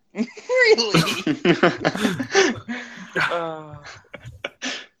 Really?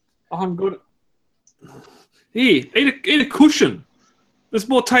 I'm good. Here, eat a cushion. There's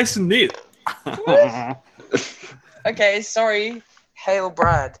more taste in it. Okay, sorry. Hail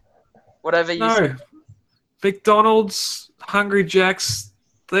Brad. Whatever you say. McDonald's, Hungry Jack's,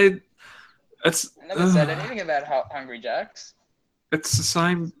 I never said anything about Hungry Jack's. It's the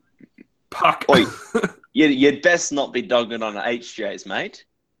same puck. Oi, you'd best not be dogging on HJ's, mate.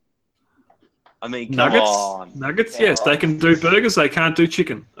 I mean, come on. Nuggets, yes. They can do burgers, they can't do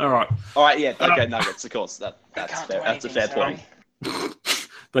chicken. All right, yeah. Okay, nuggets, of course. That's fair. That's a fair point.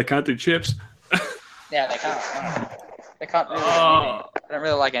 They can't do chips. Yeah, they can't. No. They can't really do anything. I don't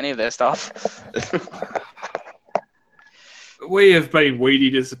really like any of their stuff. We have been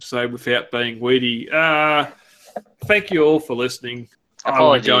weedy this episode without being weedy. Thank you all for listening. Apologies. I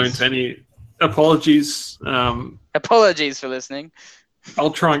won't go into any apologies. Apologies for listening.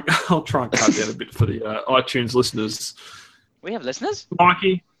 I'll try and cut down a bit for the iTunes listeners. We have listeners?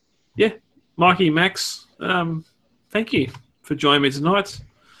 Mikey, Max, thank you for joining me tonight.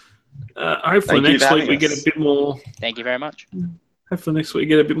 Hopefully next week we get a bit more. Thank you very much. Hopefully next week we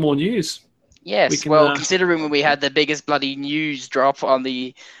get a bit more news. Yes, considering we had the biggest bloody news drop on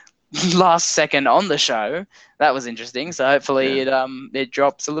the last second on the show, that was interesting. So hopefully it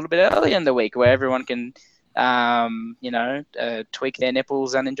drops a little bit early in the week where everyone can, tweak their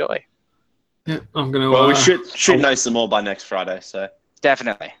nipples and enjoy. Yeah, I'm gonna. Well, we should know some more by next Friday. So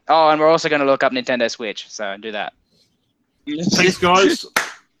definitely. Oh, and we're also going to look up Nintendo Switch. So do that. Thanks, guys.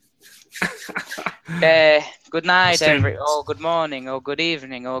 Good night, good morning, or good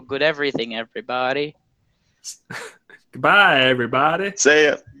evening, or good everything, everybody. Goodbye, everybody. See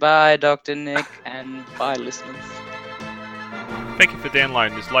ya. Bye, Dr. Nick, and bye, listeners. Thank you for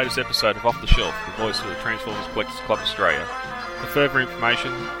downloading this latest episode of Off the Shelf, the voice of the Transformers Collectors Club Australia. For further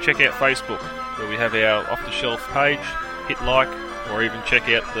information, check out Facebook, where we have our Off the Shelf page, hit like, or even check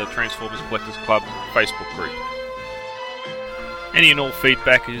out the Transformers Collectors Club Facebook group. Any and all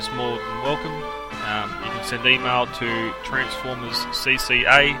feedback is more than welcome. You can send email to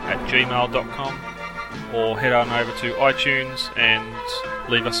transformerscca@gmail.com or head on over to iTunes and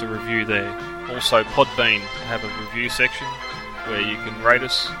leave us a review there. Also, Podbean have a review section where you can rate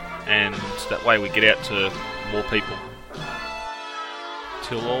us, and that way we get out to more people.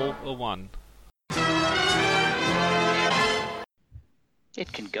 Till all are one.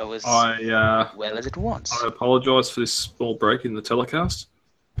 It can go as well as it wants. I apologise for this small break in the podcast.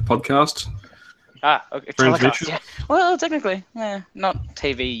 Okay. Telecast, yeah. Well, technically, not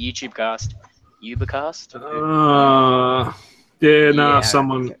TV, YouTube cast. Ubercast?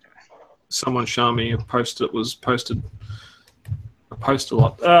 Someone showed me a post that was posted. I post a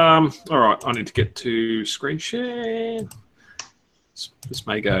lot. Alright, I need to get to screen share. This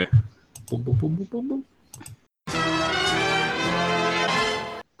may go. Boom, boom, boom, boom, boom, boom.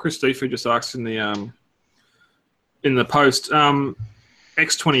 Chris Deefer just asked in the in the post.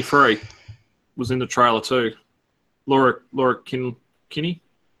 X-23 was in the trailer too. Laura Kinney.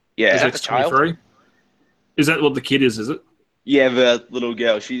 Yeah, Is that the child? X-23. Is that what the kid is it? Yeah, the little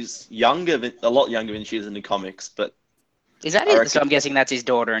girl. She's younger, a lot younger than she is in the comics, but Is that it? So I'm guessing that's his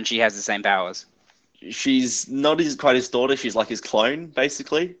daughter, and she has the same powers. she's not quite his daughter. She's like his clone,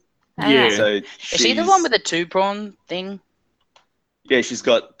 basically. Yeah. So Is she the one with the 2-prawn thing? Yeah, she's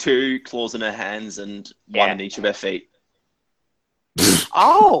got 2 claws in her hands and one in each of her feet.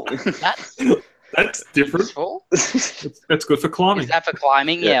 Oh, That's different. useful. That's good for climbing. Is that for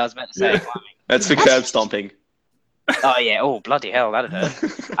climbing? Yeah, I was about to say climbing. That's for curb stomping. Oh yeah. Oh bloody hell, that'd hurt.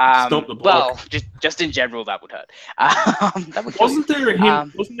 Stop the block. Well, just in general, that would hurt. That would kill Wasn't there a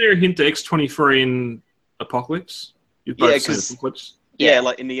hint? Wasn't there a hint to X-23 in Apocalypse? You've both seen Apocalypse. Yeah,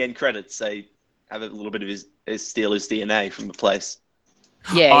 like in the end credits, they have a little bit of his steal his DNA from the place.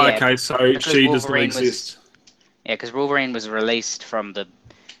 Yeah. Oh, yeah. okay, so Because she doesn't Wolverine exist. Yeah, because Wolverine was released from the.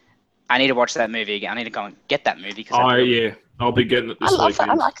 I need to watch that movie again. I need to go and get that movie. Yeah, I'll be getting it this weekend.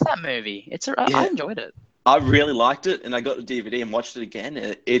 I like that movie. I enjoyed it. I really liked it, and I got the DVD and watched it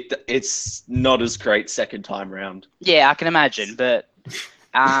again. It's not as great second time round. Yeah, I can imagine, but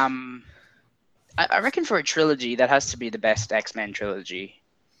I reckon for a trilogy, that has to be the best X-Men trilogy.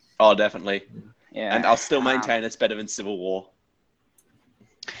 Oh, definitely. Yeah, And I'll still maintain it's better than Civil War.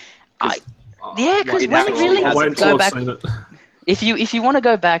 Because when it really I'll wait until go I've back, seen it. if you want to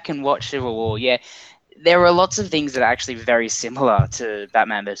go back and watch Civil War, yeah, there are lots of things that are actually very similar to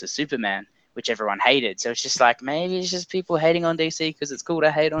Batman versus Superman, which everyone hated. So it's just like, maybe it's just people hating on DC because it's cool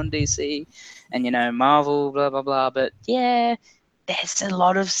to hate on DC and, Marvel, blah, blah, blah. But yeah, there's a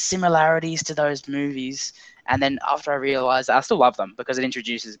lot of similarities to those movies. And then after I realized, I still love them because it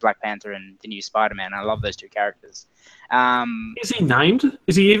introduces Black Panther and the new Spider-Man. I love those 2 characters. Is he named?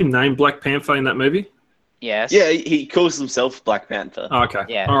 Is he even named Black Panther in that movie? Yes. Yeah, he calls himself Black Panther. Oh, okay.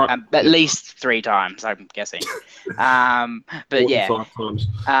 Yeah. All right. At least 3 times, I'm guessing. But yeah. 45 times.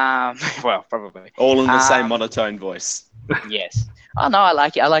 Well, probably. All in the same monotone voice. Yes. Oh no, I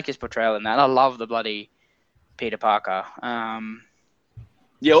like it. I like his portrayal in that. I love the bloody Peter Parker.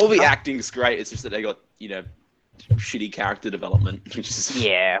 Yeah, all the acting's great. It's just that they got, shitty character development.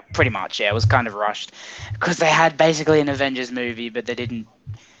 Yeah, pretty much. Yeah, it was kind of rushed because they had basically an Avengers movie, but they didn't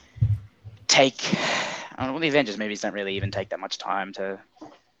take. The Avengers movies don't really even take that much time to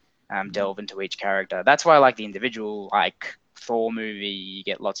delve into each character. That's why I like the individual, like Thor movie. You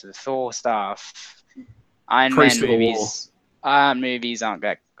get lots of Thor stuff. Iron Man movies aren't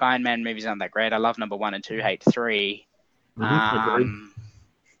that. Iron Man movies aren't that great. I love number 1 and 2. Hate 3.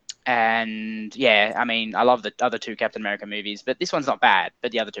 And yeah, I mean, I love the other 2 Captain America movies, but this one's not bad.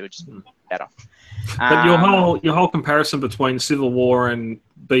 But the other 2 are just better. But your whole comparison between Civil War and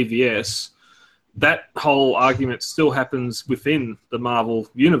BVS, that whole argument still happens within the Marvel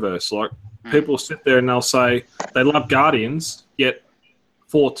universe. Like people sit there and they'll say they love Guardians, yet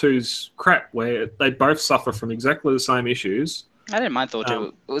 4-2's crap, where they both suffer from exactly the same issues. I didn't mind Thor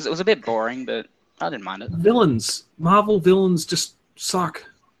 2. It was a bit boring, but I didn't mind it. Marvel villains just suck.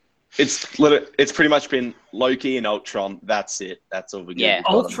 It's pretty much been Loki and Ultron. That's it. That's all we get. Yeah,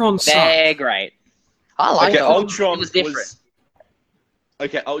 Ultron sucked. They're great. I like it. Ultron. It was different.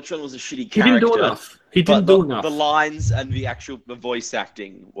 Ultron was a shitty He character. didn't do enough. He didn't do enough. The lines and the voice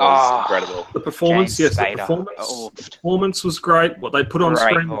acting was incredible. The performance, James yes, Spader. the performance was great. What they put on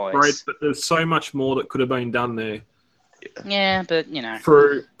Great screen was voice. great, but there's so much more that could have been done there. Yeah, but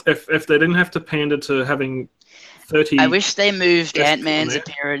For if they didn't have to pander to having 30. I wish they moved Yes, Ant-Man's on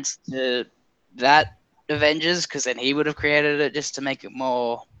there. appearance to that Avengers, because then he would have created it just to make it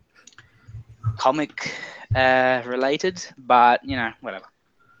more comic related. But whatever.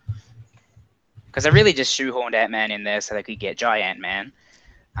 Because they really just shoehorned Ant-Man in there so they could get Giant Man.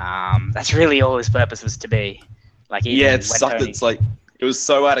 That's really all his purpose was to be. Like, It sucked. It's like it was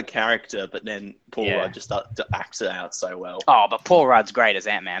so out of character, but then Paul Rudd just acts it out so well. Oh, but Paul Rudd's great as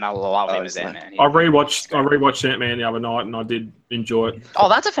Ant-Man. I love him as Ant-Man. I rewatched Ant-Man the other night, and I did enjoy it. Oh,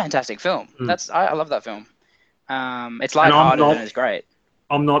 that's a fantastic film. I love that film. It's lighthearted and it's great.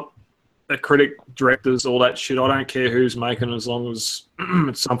 I'm not a critic, directors, all that shit. I don't care who's making it as long as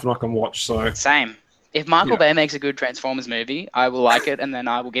it's something I can watch. So Same. If Michael Bay makes a good Transformers movie, I will like it, and then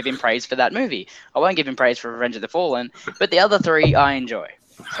I will give him praise for that movie. I won't give him praise for Revenge of the Fallen, but the other 3 I enjoy.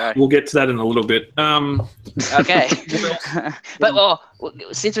 So. We'll get to that in a little bit. Okay. But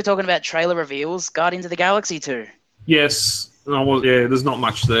since we're talking about trailer reveals, Guardians of the Galaxy 2. Yes. There's not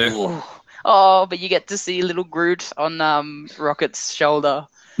much there. Ooh. Oh, but you get to see little Groot on Rocket's shoulder.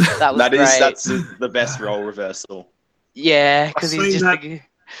 That was great. That's the best role reversal. Yeah, because he's just...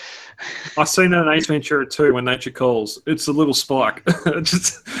 I seen that in Ace Ventura 2 when nature calls. It's a little spike.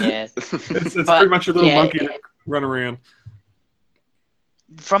 Just, Yeah. it's pretty much a little monkey that run around.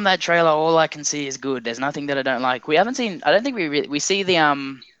 From that trailer, all I can see is good. There's nothing that I don't like. We haven't seen. I don't think we see the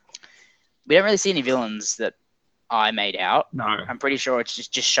We don't really see any villains that I made out. No. I'm pretty sure it's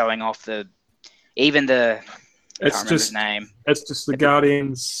just showing off I can't remember his name. It's just the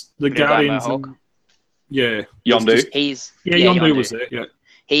Guardians. The Guardians. Yeah. Yondu. Yondu was there. Yeah.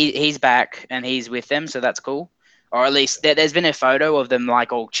 He's back and he's with them, so that's cool. Or at least there's been a photo of them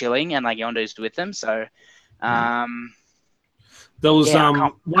like all chilling and like Yondu's with them. So, there was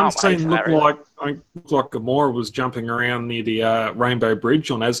one scene looked like Gamora was jumping around near the Rainbow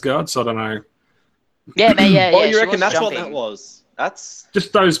Bridge on Asgard. So I don't know. Yeah, man. Yeah. Oh, you reckon that's jumping. What that was? That's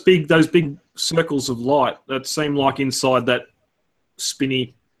just those big circles of light that seem like inside that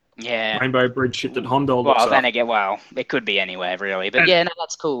spinny Rainbow Bridge shit that Heimdall looks up. It could be anywhere really, but no,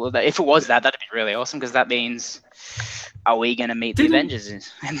 that's cool. If it was that'd be really awesome because that means are we going to meet the Avengers in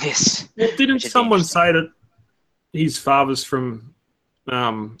this? Well, didn't someone say that his father's from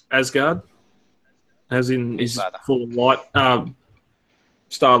Asgard, as in he's full of light?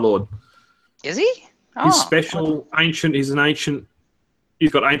 Star-Lord. Is he? He's special, ancient. He's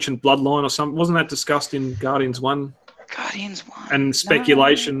got ancient bloodline or something. Wasn't that discussed in Guardians 1? Guardians 1. And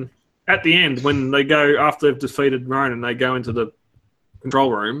speculation at the end when they go after they've defeated Ronan, they go into the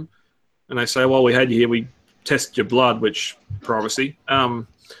control room and they say, "Well, we had you here. We tested your blood, which privacy.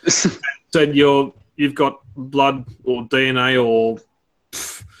 Said you've got blood or DNA or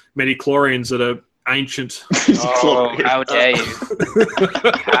midichlorians that are ancient." Oh, how dare you!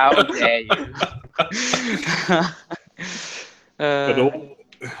 How dare you!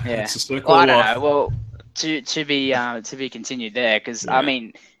 It's a circle. Well, I don't know. Well, to be continued there, because I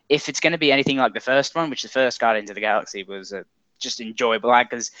mean, if it's going to be anything like the first one, which the first Guardians of the Galaxy was just enjoyable, like,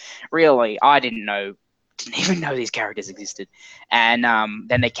 because really I didn't even know these characters existed, and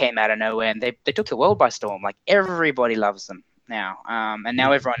then they came out of nowhere and they took the world by storm. Like everybody loves them now, and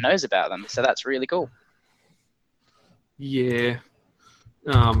now everyone knows about them, so that's really cool. Yeah.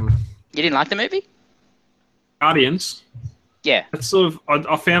 You didn't like the movie? Guardians? Yeah. It's sort of,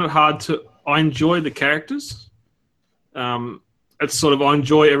 I found it hard to, I enjoy the characters. It's sort of, I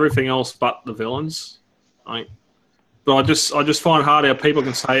enjoy everything else but the villains. But I just find it hard how people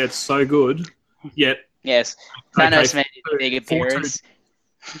can say it's so good, yet... Yes. Thanos made a big appearance.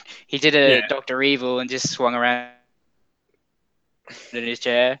 He did a Dr. Evil and just swung around in his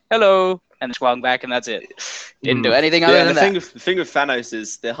chair. Hello! And swung back, and that's it. Didn't do anything other than that. The thing with Thanos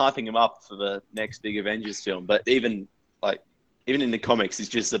is they're hyping him up for the next big Avengers film, but even in the comics, he's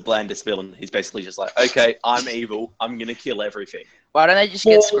just the blandest villain. He's basically just like, okay, I'm evil. I'm gonna kill everything. Why don't they just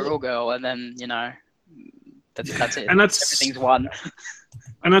get Squirrel Girl and then that's it. And everything's won.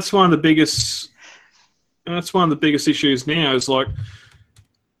 And that's one of the biggest. And that's one of the biggest issues now. Is like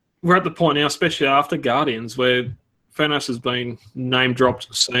we're at the point now, especially after Guardians, where Thanos has been name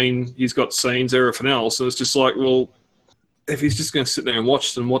dropped, seen. He's got scenes, everything else. So it's just like, well, if he's just going to sit there and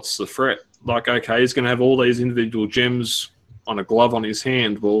watch them, what's the threat? Like, okay, he's going to have all these individual gems on a glove on his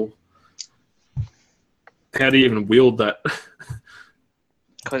hand. Well, how do you even wield that?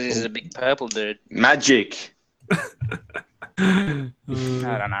 Because he's a big purple dude. Magic. I don't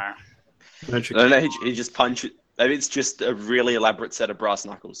know. Magic. I don't know. He just punches. Maybe it's just a really elaborate set of brass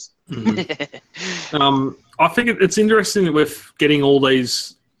knuckles. Mm-hmm. I think it's interesting that we're getting all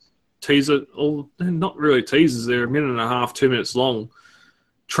these not really teasers. They're 1.5 minutes, 2 minutes long.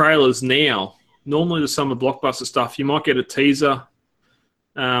 Trailers now. Normally, the summer blockbuster stuff, you might get a teaser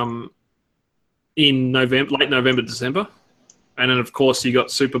in late November, December. And then, of course, you got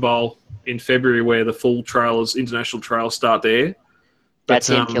Super Bowl in February where the full trailers, international trailers start there. That's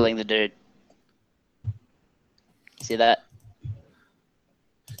him killing the dude. See that?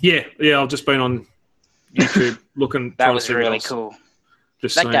 Yeah, I've just been on YouTube looking. That was really cool.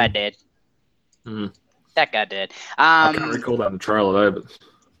 Just that guy did. Mm. That guy did. I can't recall that in the trailer though, but...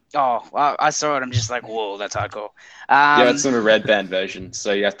 Oh, I saw it. I'm just like, whoa, that's hardcore. It's in a red band version,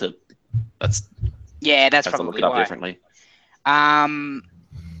 so you have to... That's probably look it up why. Differently.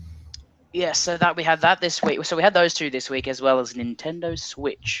 So that we had that this week. So we had those two this week, as well as Nintendo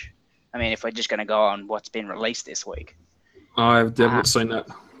Switch. I mean, if we're just going to go on what's been released this week. I've definitely seen that.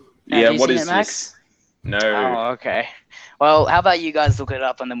 Yeah, what is this? No. Oh, okay. Well, how about you guys look it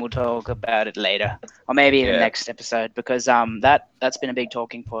up and then we'll talk about it later, or maybe in the next episode, because that's been a big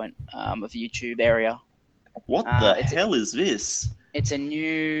talking point of YouTube area. What the hell is this? It's a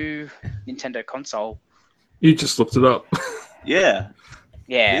new Nintendo console. You just looked it up. Yeah.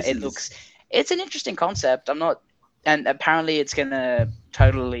 Yeah, it's an interesting concept. I'm not and apparently it's gonna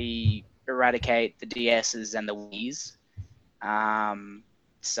totally eradicate the DSs and the Wii's.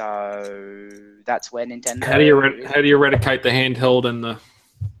 So that's where Nintendo. How do you eradicate the handheld and the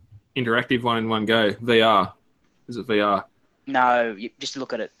interactive one in one go? VR? Is it VR? No, just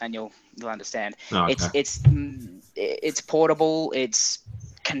look at it and you'll understand. Oh, okay. It's portable.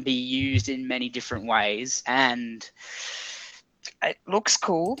 Can be used in many different ways, and it looks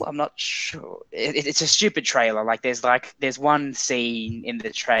cool. I'm not sure. It's a stupid trailer. There's one scene in the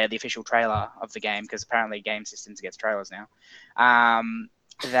official trailer of the game, because apparently Game Systems gets trailers now.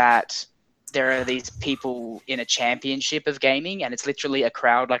 That there are these people in a championship of gaming, and it's literally a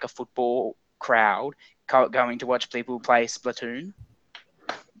crowd, like a football crowd, going to watch people play Splatoon.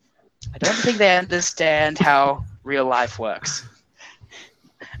 I don't think they understand how real life works.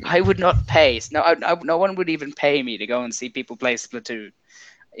 I would not pay. No one would even pay me to go and see people play Splatoon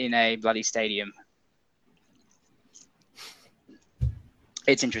in a bloody stadium.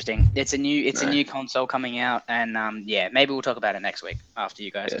 It's interesting. It's a new console coming out, and maybe we'll talk about it next week after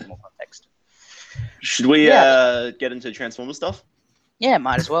you guys have more context. Should we get into Transformers stuff? Yeah,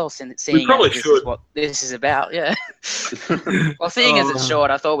 might as well. Seeing probably this should. is what this is about. Yeah. Well, seeing as it's short,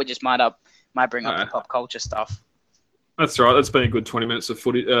 I thought we just might bring up the pop culture stuff. That's right. That's been a good 20 minutes of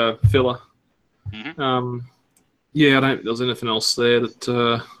filler. Mm-hmm. I don't think there's anything else there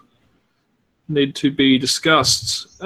that need to be discussed.